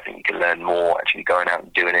industry, I think you can learn more actually going out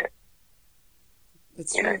and doing it.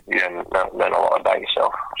 It's true. You learn a lot about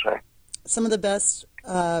yourself. So some of the best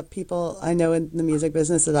people I know in the music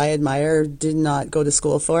business that I admire did not go to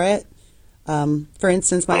school for it. For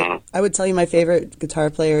instance, I would tell you my favorite guitar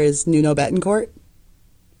player is Nuno Bettencourt.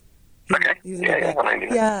 Okay.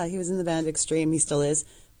 Yeah, he was in the band Extreme. He still is,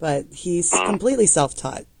 but he's completely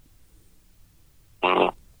self-taught. Mm-hmm.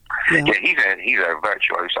 Yeah, he's a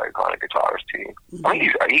virtuoso kind of guitarist too. Mm-hmm. I think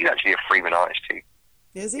he's actually a Freeman artist too.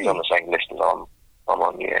 Is he? He's on the same list as I'm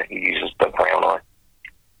on. Yeah, he uses the Brown Eye.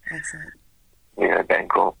 Excellent. Yeah, Ben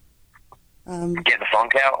Cool. Get the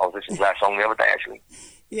Funk Out. I was listening to that song the other day actually.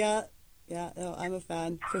 Yeah, no, I'm a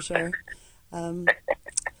fan for sure.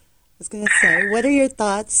 was going to say, what are your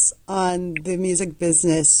thoughts on the music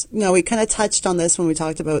business? No, we kind of touched on this when we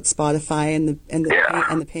talked about Spotify and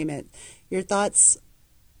the payment. Your thoughts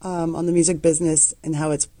on the music business and how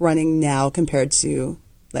it's running now compared to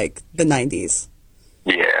like the 90s?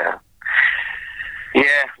 Yeah.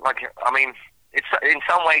 Like, I mean, it's in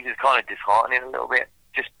some ways it's kind of disheartening a little bit,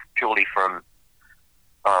 just purely from,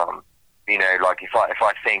 you know, like if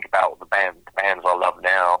I think about the bands I love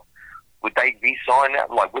now, would they be signed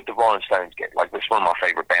out? Like, would the Rolling Stones get, like, it's one of my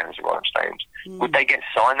favorite bands, the Rolling Stones. Would they get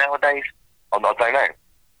signed nowadays? I don't know.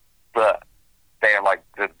 But they're like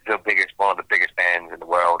one of the biggest bands in the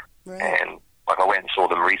world. Right. And like I went and saw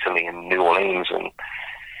them recently in New Orleans, and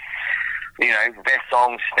you know, their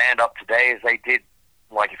songs stand up today as they did,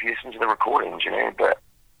 like, if you listen to the recordings, you know. But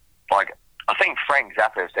like, I think Frank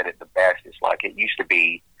Zappa said it the best. It's like, it used to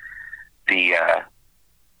be the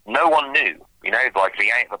no one knew, you know, like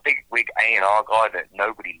the big wig A&R guy that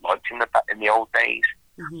nobody liked in the old days.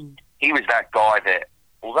 Mm-hmm. He was that guy that,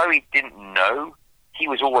 although he didn't know, he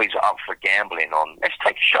was always up for gambling on, let's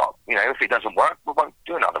take a shot. You know, if it doesn't work, we won't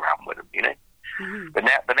do another album with him, you know. Mm-hmm. But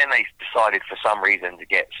then they decided for some reason to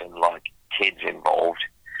get some, like, kids involved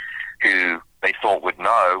who they thought would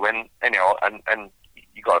know, and you know, and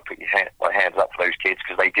you got to put your hands up for those kids,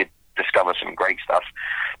 because they did discover some great stuff.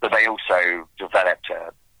 But they also developed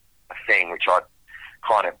a thing which I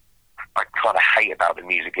kind of hate about the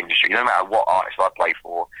music industry. No matter what artist I play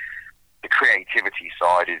for, the creativity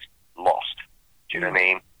side is lost. Do you know what I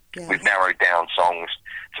mean? Yes. We've narrowed down songs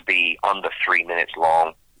to be under 3 minutes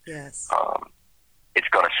long. Yes. It's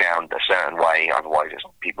got to sound a certain way, otherwise it's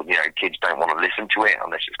people, you know, kids don't want to listen to it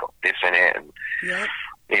unless it's got this in it, and yep.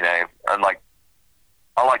 you know, and like,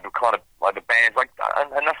 I like the kind of, like, the bands, like,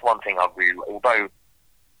 and that's one thing I really, although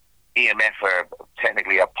EMF are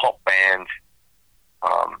technically a pop band,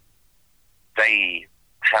 they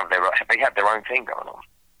have their own thing going on.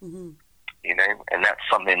 Mm-hmm. You know, and that's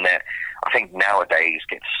something that I think nowadays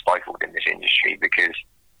gets stifled in this industry, because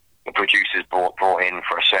the producer's brought in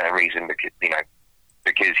for a certain reason, because, you know,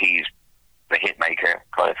 because he's the hit maker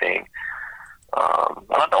kind of thing. And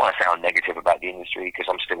I don't want to sound negative about the industry,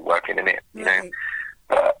 because I'm still working in it, you know.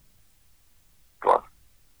 But go on.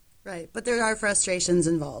 Right, but there are frustrations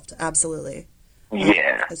involved, absolutely.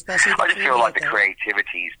 Yeah, especially. I just feel like the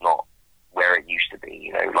creativity is not where it used to be.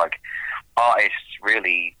 You know, like, artists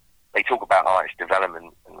really, they talk about artist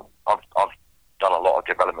development, and I've done a lot of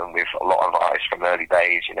development with a lot of artists from early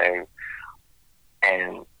days, you know.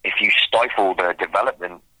 And if you stifle the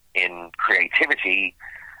development in creativity,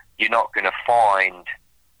 you're not going to find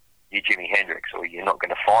your Jimi Hendrix, or you're not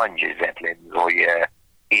going to find your Zeppelins or your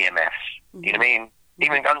EMFs. Mm-hmm. You know what I mean?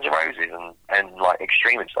 Even Guns N' Roses and like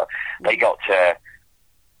Extreme and stuff. Mm-hmm. They got to,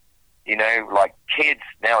 you know, like, kids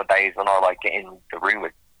nowadays, when I like get in the room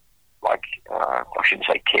with, like, I shouldn't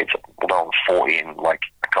say kids, although I'm 40 in like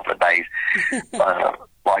a couple of days.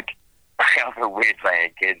 Like, I feel weird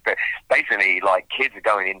saying kids, but basically, like, kids are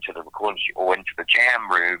going into the recording studio or into the jam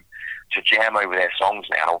room to jam over their songs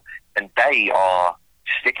now, and they are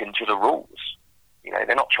sticking to the rules. You know,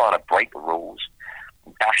 they're not trying to break the rules,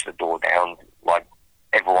 bash the door down like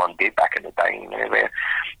everyone did back in the day. You know,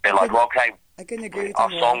 they're like, well, okay, I couldn't agree with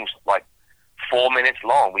our song's like 4 minutes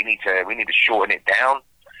long. We need to shorten it down.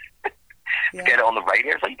 Yeah. Get it on the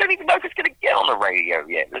radio. So you don't even know if it's going to get on the radio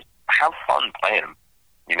yet. Just have fun playing them.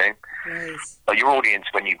 You know, nice. But your audience,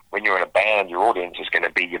 when you're in a band, your audience is going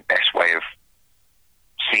to be your best way of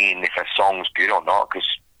seeing if a song's good or not. Because,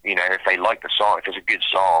 you know, if they like the song, if it's a good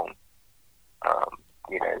song,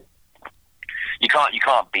 you know, you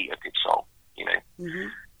can't beat a good song. You know, mm-hmm.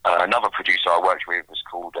 Another producer I worked with was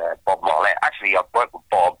called Bob Marlette. Actually, I worked with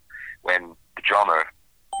Bob when the drummer,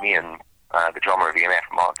 me and the drummer of EMF,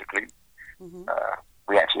 Mark DeClue, mm-hmm.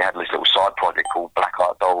 We actually had this little side project called Black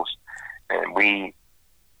Heart Dolls, and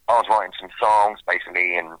I was writing some songs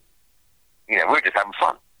basically, and you know, we were just having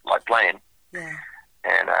fun, like playing. Yeah.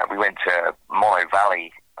 And we went to Mono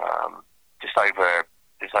Valley, just over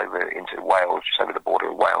into Wales, just over the border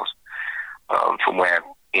of Wales, from where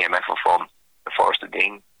EMF are from, the Forest of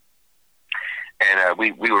Dean. And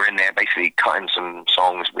we were in there basically cutting some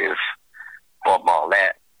songs with Bob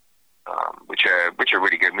Marlette, which are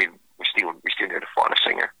really good. We still need to find a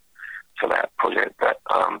singer for that project. But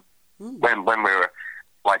when we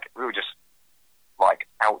were just like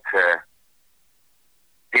out to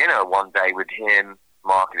dinner one day with him,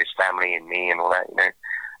 Mark and his family, and me, and all that, you know.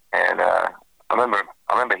 And I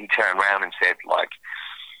remember he turned around and said, like,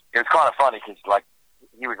 it was kind of funny because like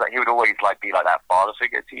he would always like be like that father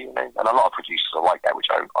figure to you, you know. And a lot of producers are like that, which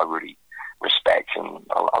I really respect, and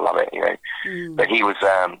I love it, you know. But he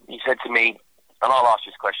said to me, and I'll ask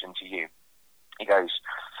this question to you. He goes,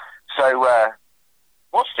 so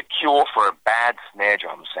what's the cure for a bad snare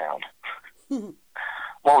drum sound?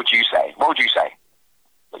 What would you say? What would you say?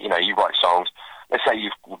 You know, you write songs. Let's say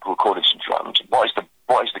you've recorded some drums. What is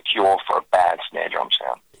the cure for a bad snare drum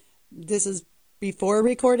sound? This is before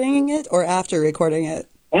recording it or after recording it?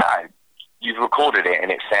 No, you've recorded it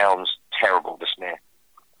and it sounds terrible, the snare.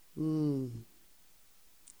 You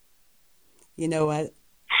know what?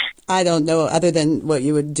 I don't know other than what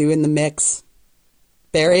you would do in the mix.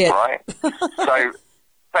 Bury it. Right.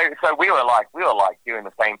 So we were like doing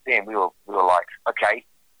the same thing. We were like, okay,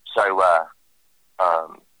 so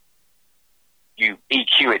you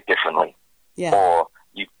EQ it differently, or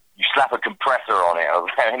you slap a compressor on it,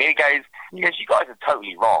 and he goes, you guys are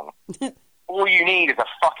totally wrong. All you need is a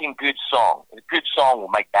fucking good song. A good song will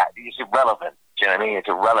make that. It's irrelevant. Do you know what I mean? It's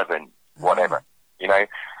irrelevant, whatever, you know.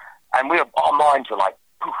 And our minds were like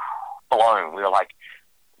blown. We were like,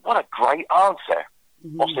 what a great answer.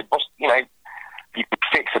 You know, you could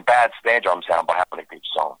fix a bad snare drum sound by having a good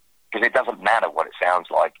song, because it doesn't matter what it sounds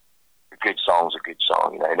like. A good song's a good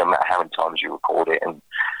song, you know. No matter how many times you record it, and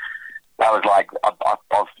that was like I've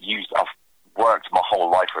worked my whole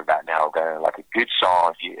life with that now. Going like a good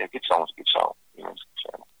song, a good song's a good song, you know. So,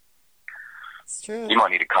 it's true. You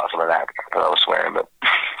might need to cut some of that because I was swearing, but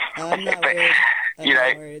I'm not worried. You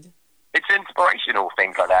know, it's inspirational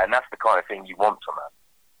things like that, and that's the kind of thing you want from a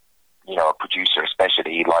producer,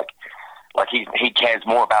 especially like he cares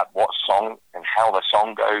more about what song and how the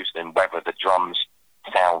song goes than whether the drums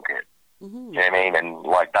sound good. You know what I mean? And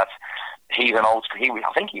like he's an old.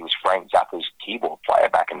 I think he was Frank Zappa's keyboard player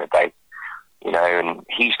back in the day. You know, and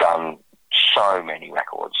he's done so many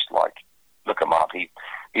records. Like, look him up.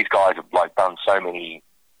 These guys have like done so many.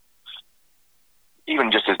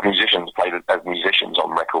 Even just as musicians, played as musicians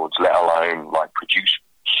on records, let alone like produce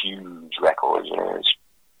huge records. You know,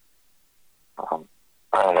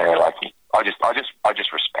 I don't know. Like, I just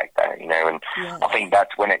respect that. You know, and I think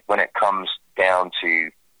that's when it comes down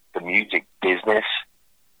to the music business.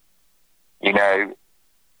 You know,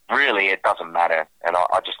 really, it doesn't matter. And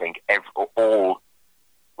I just think all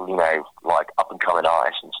you know, like up and coming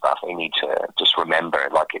artists and stuff, they need to just remember,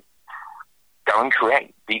 like, go and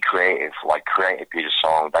be creative, like create a good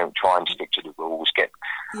song. Don't try and stick to the rules.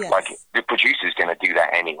 Like the producer's going to do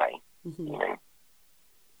that anyway. You know.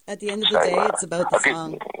 At the end of the day, it's about the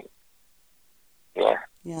song. Yeah.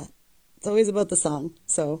 Yeah, it's always about the song.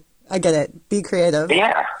 So I get it. Be creative.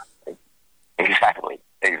 Yeah. Exactly.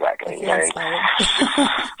 I feel inspired.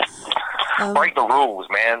 Break the rules,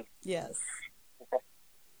 man. Yes.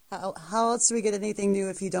 How else do we get anything new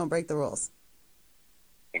if you don't break the rules?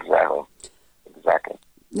 Exactly.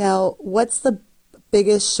 Now, what's the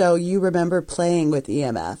biggest show you remember playing with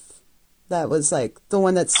EMF? That was like the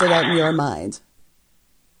one that stood out in your mind.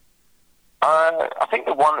 I think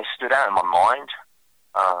the one that stood out in my mind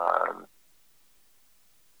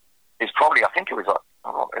is probably, I think it was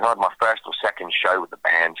like my first or second show with the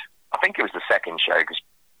band. I think it was the second show because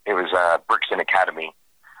it was Brixton Academy.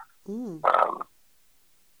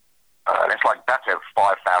 That's a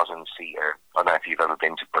 5,000 seater. I don't know if you've ever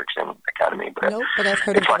been to Brixton Academy, but nope, but I've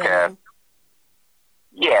heard of it.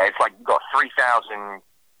 It's like you've got 3,000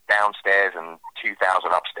 downstairs and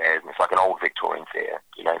 2,000 upstairs, and it's like an old Victorian theatre,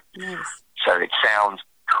 you know. Nice. So it sounds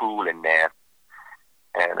cool in there.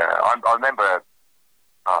 And I remember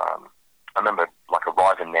like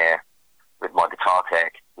arriving there with my guitar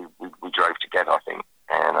tech. We drove together, I think,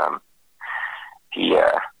 and we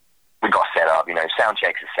got set up. You know, sound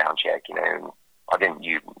check's a sound check. You know, I didn't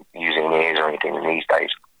use any ears or anything in these days.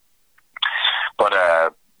 But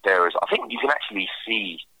there is, I think you can actually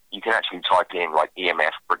type in like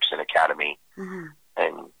EMF Brixton Academy,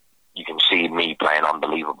 and you can see me playing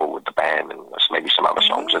Unbelievable with the band, and maybe some other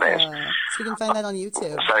songs of theirs. So you can find that on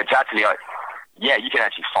YouTube. So it's actually, you can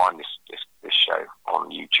actually find this show on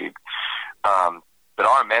YouTube. But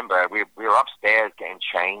I remember we were upstairs getting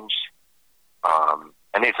changed,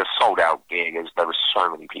 and it's a sold out gig. There were so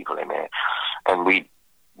many people in there, and we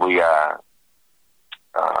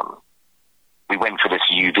went for this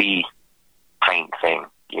UV paint thing,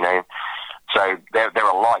 you know. So there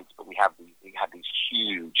are lights, but we had these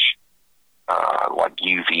huge like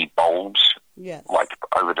UV bulbs, like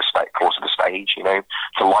over the course of the stage, you know,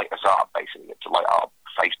 to light us up, basically, to light our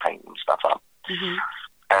face paint and stuff up. And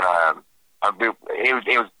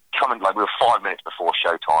it was coming, like we were 5 minutes before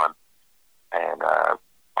showtime, and I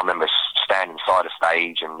remember standing side of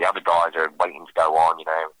stage, and the other guys are waiting to go on, you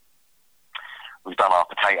know. We've done our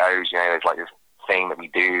potatoes, you know, there's like this thing that we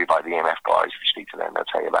do, like the EMF guys, if you speak to them, they'll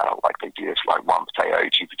tell you about, like, they do this like 1 potato,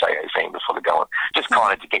 2 potato thing before they go on, just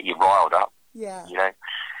kind of to get you riled up. Yeah. you know.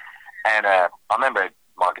 And I remember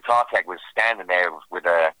my guitar tech was standing there with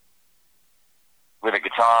a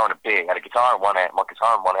guitar and a beer. Had a guitar in one hand, my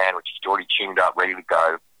guitar in one hand, which is already tuned up, ready to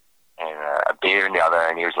go, and a beer in the other.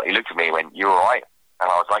 And he looked at me and went, "You all right?" And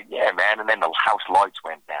I was like, "Yeah, man." And then the house lights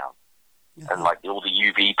went down, and like all the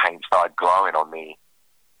UV paint started glowing on me.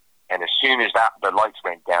 And as soon as the lights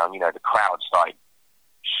went down, the crowd started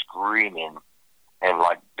screaming, and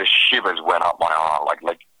like the shivers went up my arm,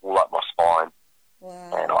 like all up my spine.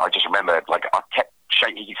 Wow. And I just remember, like, I kept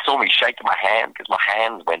shaking. He saw me shaking my hand because my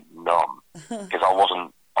hands went numb because I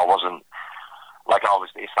wasn't like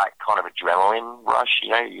it's that kind of adrenaline rush,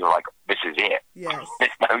 You're like, this is it. Yes.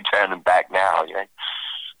 There's no turning back now,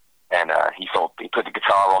 And he put the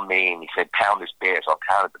guitar on me and he said, "Pound this beer." So I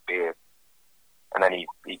pounded the beer, and then he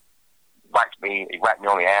whacked me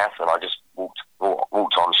on the ass, and I just walked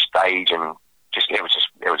on stage, and it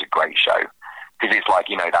was a great show because it's like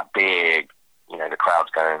that big, the crowd's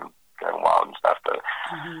going wild and stuff. But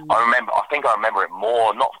I think I remember it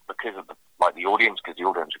more not because of the audience, because the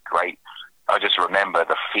audience were great. I just remember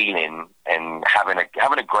the feeling and having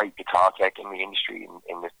a great guitar tech in the industry,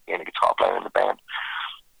 in a guitar player in the band.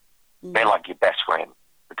 They're like your best friend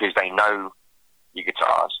because they know your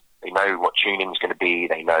guitars. They know what tuning's going to be.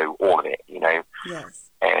 They know all of it, Yes.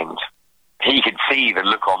 And he could see the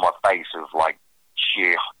look on my face of like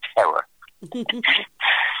sheer terror.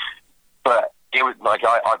 But it was like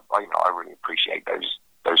I really appreciate those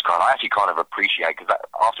kind. I actually kind of appreciate because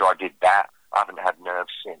after I did that, I haven't had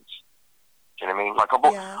nerves since. Do you know what I mean? Like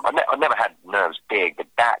I never had nerves big, but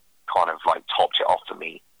that kind of like topped it off for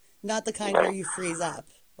me. Not the kind where you freeze up,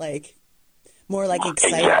 like more like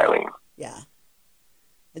excited. Exactly. Yeah.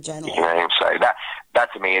 Adrenaline. So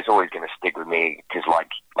that to me is always going to stick with me because like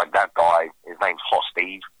that guy, his name's Hot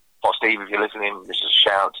Steve. Hot Steve, if you're listening, this is a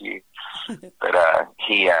shout out to you. But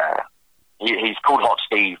he's called Hot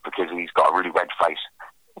Steve because he's got a really red face.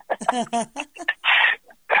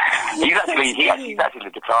 He's actually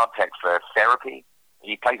the guitar tech for Therapy.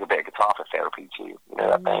 He plays a bit of guitar for Therapy too. You know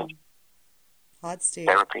that band? Hot Steve.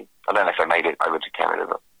 Therapy. I don't know if they made it over to Canada,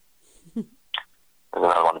 but there's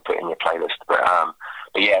another one to put in your playlist. But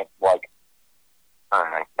yeah, like I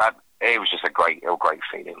don't know. It was just a great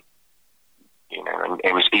feeling. And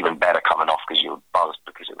it was even better coming off because you were buzzed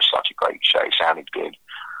because it was such a great show. It sounded good.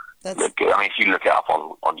 Looked good. I mean, if you look it up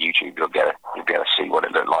on YouTube, you'll be able to see what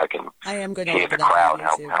it looked like and I am going to hear look the it up crowd.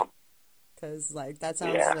 on YouTube because that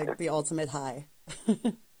sounds like the ultimate high.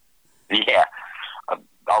 Yeah, I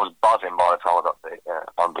was buzzing by the time I got there.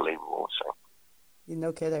 Unbelievable. So.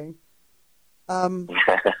 No kidding.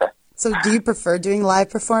 So do you prefer doing live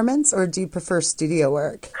performance or do you prefer studio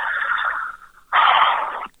work?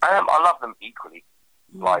 I love them equally.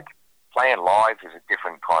 Like, playing live is a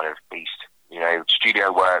different kind of beast.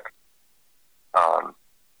 Studio work,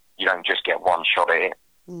 you don't just get one shot at it.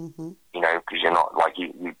 Because you're not like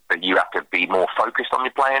but you have to be more focused on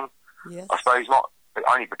your playing. Yes. I suppose but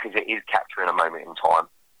only because it is capturing a moment in time.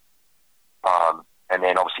 And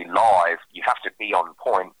then obviously live, you have to be on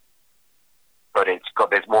point, but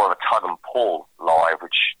there's more of a tug and pull live,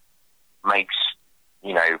 which makes,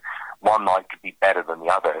 one night could be better than the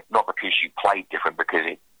other, not because you played different,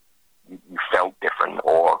 because you felt different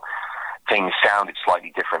or things sounded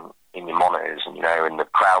slightly different in your monitors, and the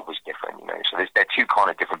crowd was different, So they're two kind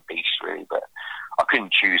of different beasts, really. But I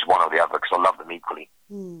couldn't choose one or the other because I love them equally.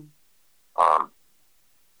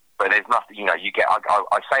 But there's nothing, you get.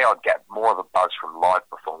 I say I get more of a buzz from live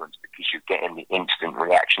performance because you're getting the instant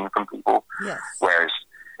reaction from people. Yes. Whereas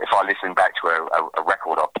if I listen back to a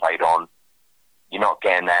record I played on, you're not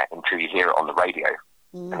getting that until you hear it on the radio,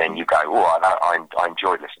 and then you go, "Oh, I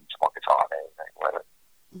enjoyed listening to my guitar there." Whatever.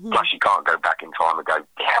 Plus, you can't go back in time and go,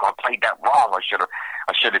 "Damn, I played that wrong. I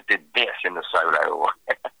should have did this in the solo."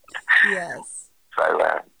 Yes. So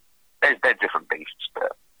they're different beasts,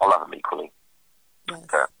 but I love them equally. Yes.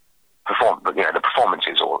 But the performance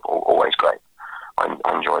is always great. I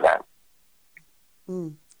enjoy that.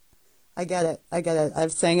 I get it.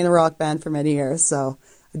 I've sang in a rock band for many years, so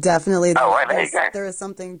definitely there is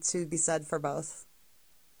something to be said for both,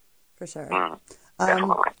 for sure.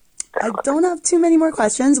 Definitely. I don't have too many more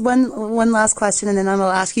questions. One last question, and then I'm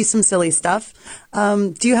going to ask you some silly stuff.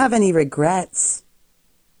 Do you have any regrets?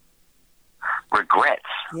 Regrets?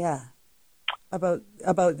 Yeah. About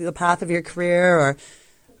the path of your career, or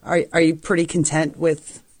are you pretty content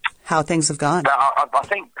with how things have gone? No, I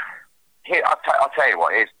think here I'll tell you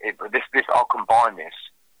what. I'll combine this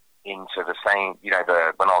into the same. When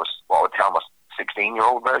I would tell my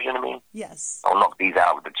 16-year-old version of me. Yes. I'll knock these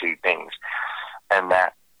out with the two things, and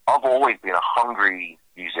that I've always been a hungry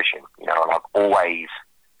musician. And I've always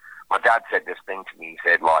my dad said this thing to me. He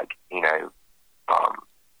said, like, you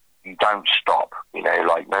don't stop,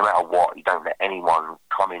 like, no matter what, you don't let anyone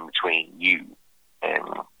come in between you and,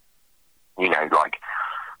 like,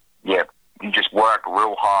 yeah, you just work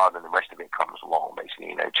real hard and the rest of it comes along,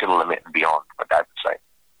 basically, to the limit and beyond, my dad would say.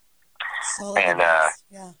 Solid And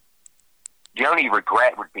yeah. the only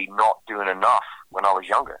regret would be not doing enough when I was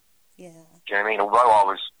younger. Yeah. Do you know what I mean? Although I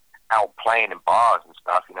was out playing in bars and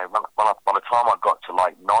stuff, by the time I got to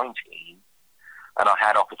like 19 and I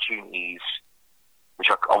had opportunities, which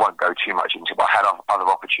I won't go too much into, but I had other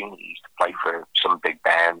opportunities to play for some big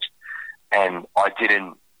bands, and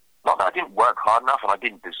not that I didn't work hard enough, and I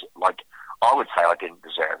would say I didn't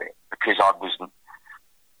deserve it, because I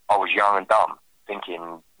was young and dumb,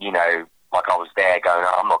 thinking, like I was there going,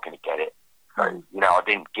 I'm not going to get it. So, I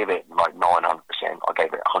didn't give it like 900%. I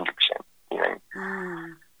gave it 100%.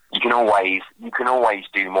 You can always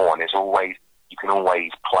do more, and you can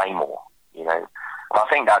always play more. And I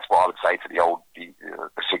think that's what I would say to the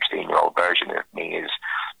 16-year-old version of me is,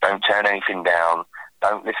 don't turn anything down.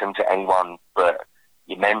 Don't listen to anyone but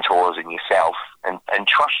your mentors and yourself, and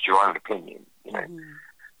trust your own opinion.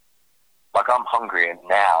 Like, I'm hungrier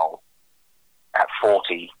now at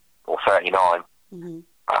 40 or 39.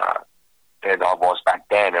 Than I was back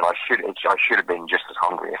then, and I should have been just as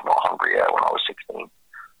hungry, if not hungrier, when I was 16.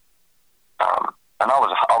 And I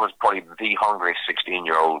was probably the hungriest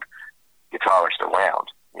 16-year-old guitarist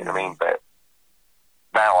around. You know what I mean? But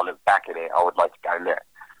now I look back at it, I would like to go, look,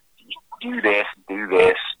 do this,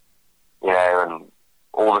 and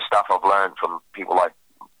all the stuff I've learned from people like,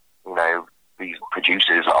 these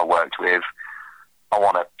producers I worked with, I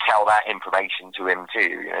want to tell that information to him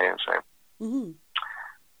too. So.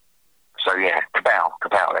 So yeah, kapow,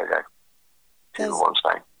 there you go. One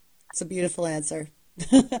thing. It's a beautiful answer.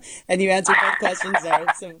 And you answered both questions there.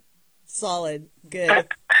 So solid. Good.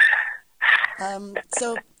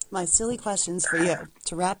 So my silly questions for you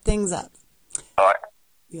to wrap things up. All right.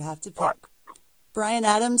 You have to pick Bryan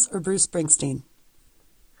Adams or Bruce Springsteen.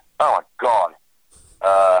 Oh my God.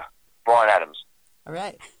 Bryan Adams. All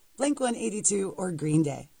right. Blink-182 or Green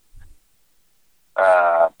Day?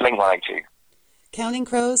 Blink-182. Counting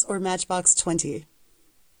Crows or Matchbox 20?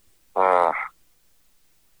 I've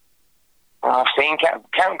seen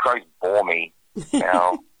Counting Crows bore me.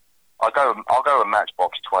 Now, I'll go with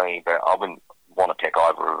Matchbox 20, but I wouldn't want to pick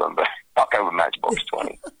either of them. But I'll go with Matchbox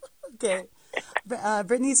 20. Okay.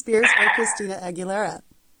 Britney Spears or Christina Aguilera?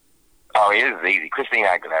 Oh, it is easy. Christina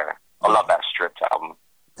Aguilera. I love that Stripped album.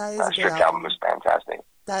 That Stripped album was fantastic.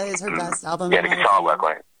 That is her best album. Yeah, the guitar work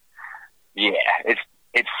on it. Yeah,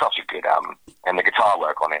 it's such a good album, and the guitar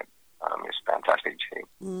work on it is fantastic too.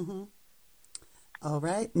 All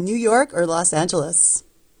right, New York or Los Angeles?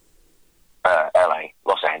 LA,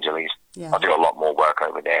 Los Angeles. Yeah. I do a lot more work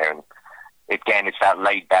over there, and again, it's that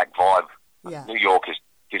laid back vibe. Yeah. New York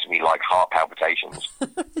gives me like heart palpitations.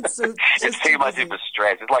 It's too much of a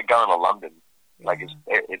stress. It's like going to London. Yeah. Like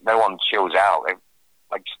no one chills out.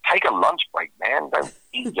 Like, just take a lunch break, man. Don't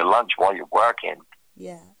eat your lunch while you're working.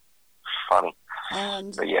 Yeah. Funny.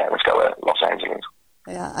 But yeah, let's go with Los Angeles.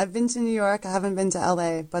 Yeah, I've been to New York. I haven't been to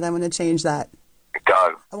LA, but I'm going to change that.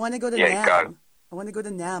 Go. I want to go to NAMM. Go. I want to go to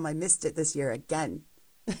NAMM. I missed it this year again.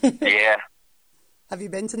 Yeah. Have you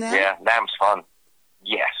been to NAMM? Yeah, NAMM's fun.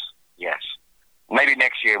 Yes. Maybe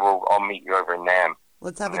next year I'll meet you over in NAMM.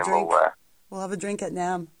 Let's have a drink. We'll have a drink at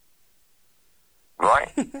NAMM.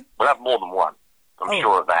 Right? We'll have more than one. I'm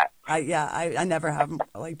sure of that. I never have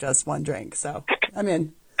like just one drink, so I'm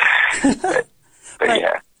in. but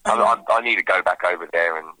yeah, I need to go back over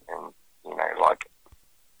there and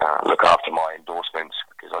look after my endorsements,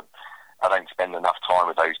 because I don't spend enough time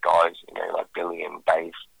with those guys, like Billy and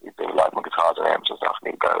Dave, who do like my guitars and amps and stuff. I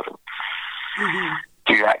need to go over and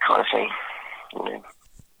do that kind of thing.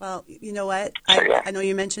 Well, you know what? I know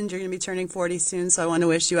you mentioned you're going to be turning 40 soon, so I want to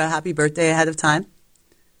wish you a happy birthday ahead of time.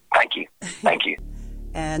 Thank you.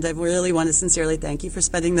 And I really want to sincerely thank you for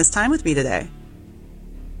spending this time with me today.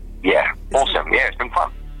 Yeah, awesome. Yeah, it's been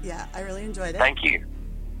fun. Yeah, I really enjoyed it. Thank you.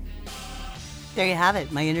 There you have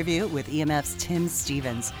it, my interview with EMF's Tim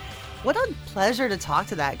Stevens. What a pleasure to talk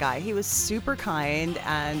to that guy. He was super kind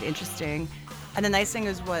and interesting. And the nice thing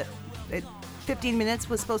is 15 minutes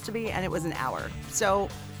was supposed to be, and it was an hour. So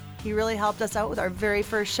he really helped us out with our very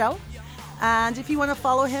first show. And if you want to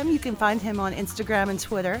follow him, you can find him on Instagram and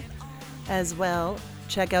Twitter as well.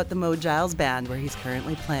 Check out the Mo Giles Band, where he's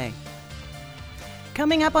currently playing.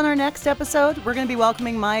 Coming up on our next episode, we're going to be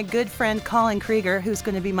welcoming my good friend Colin Krieger, who's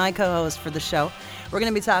going to be my co-host for the show. We're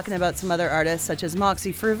going to be talking about some other artists such as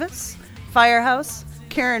Moxie Fruvis, Firehouse,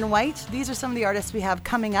 Karen White. These are some of the artists we have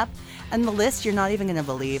coming up. And the list, you're not even going to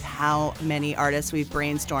believe how many artists we've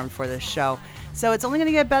brainstormed for this show. So it's only going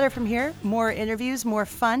to get better from here. More interviews, more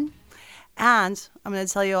fun. And I'm going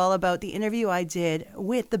to tell you all about the interview I did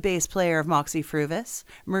with the bass player of Moxy Früvous,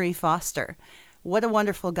 Murray Foster. What a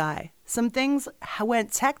wonderful guy. Some things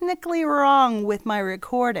went technically wrong with my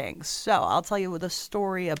recording, so I'll tell you the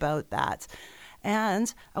story about that.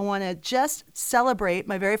 And I want to just celebrate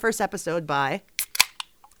my very first episode by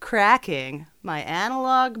cracking my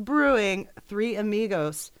Analog Brewing Three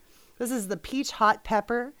Amigos. This is the Peach Hot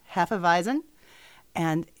Pepper Hefeweizen,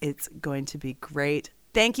 and it's going to be great.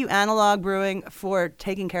 Thank you, Analog Brewing, for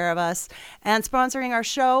taking care of us and sponsoring our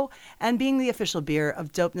show and being the official beer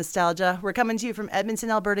of Dope Nostalgia. We're coming to you from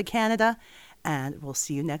Edmonton, Alberta, Canada, and we'll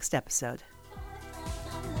see you next episode.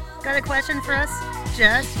 Got a question for us?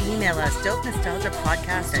 Just email us,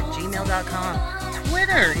 dopenostalgiapodcast@gmail.com.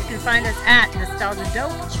 Twitter, you can find us at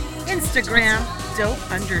NostalgiaDope. Instagram,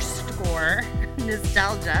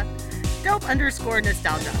 dope_nostalgia.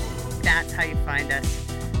 Dope_nostalgia. That's how you find us.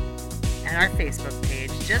 And our Facebook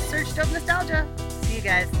page. Just search Dope Nostalgia. See you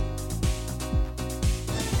guys.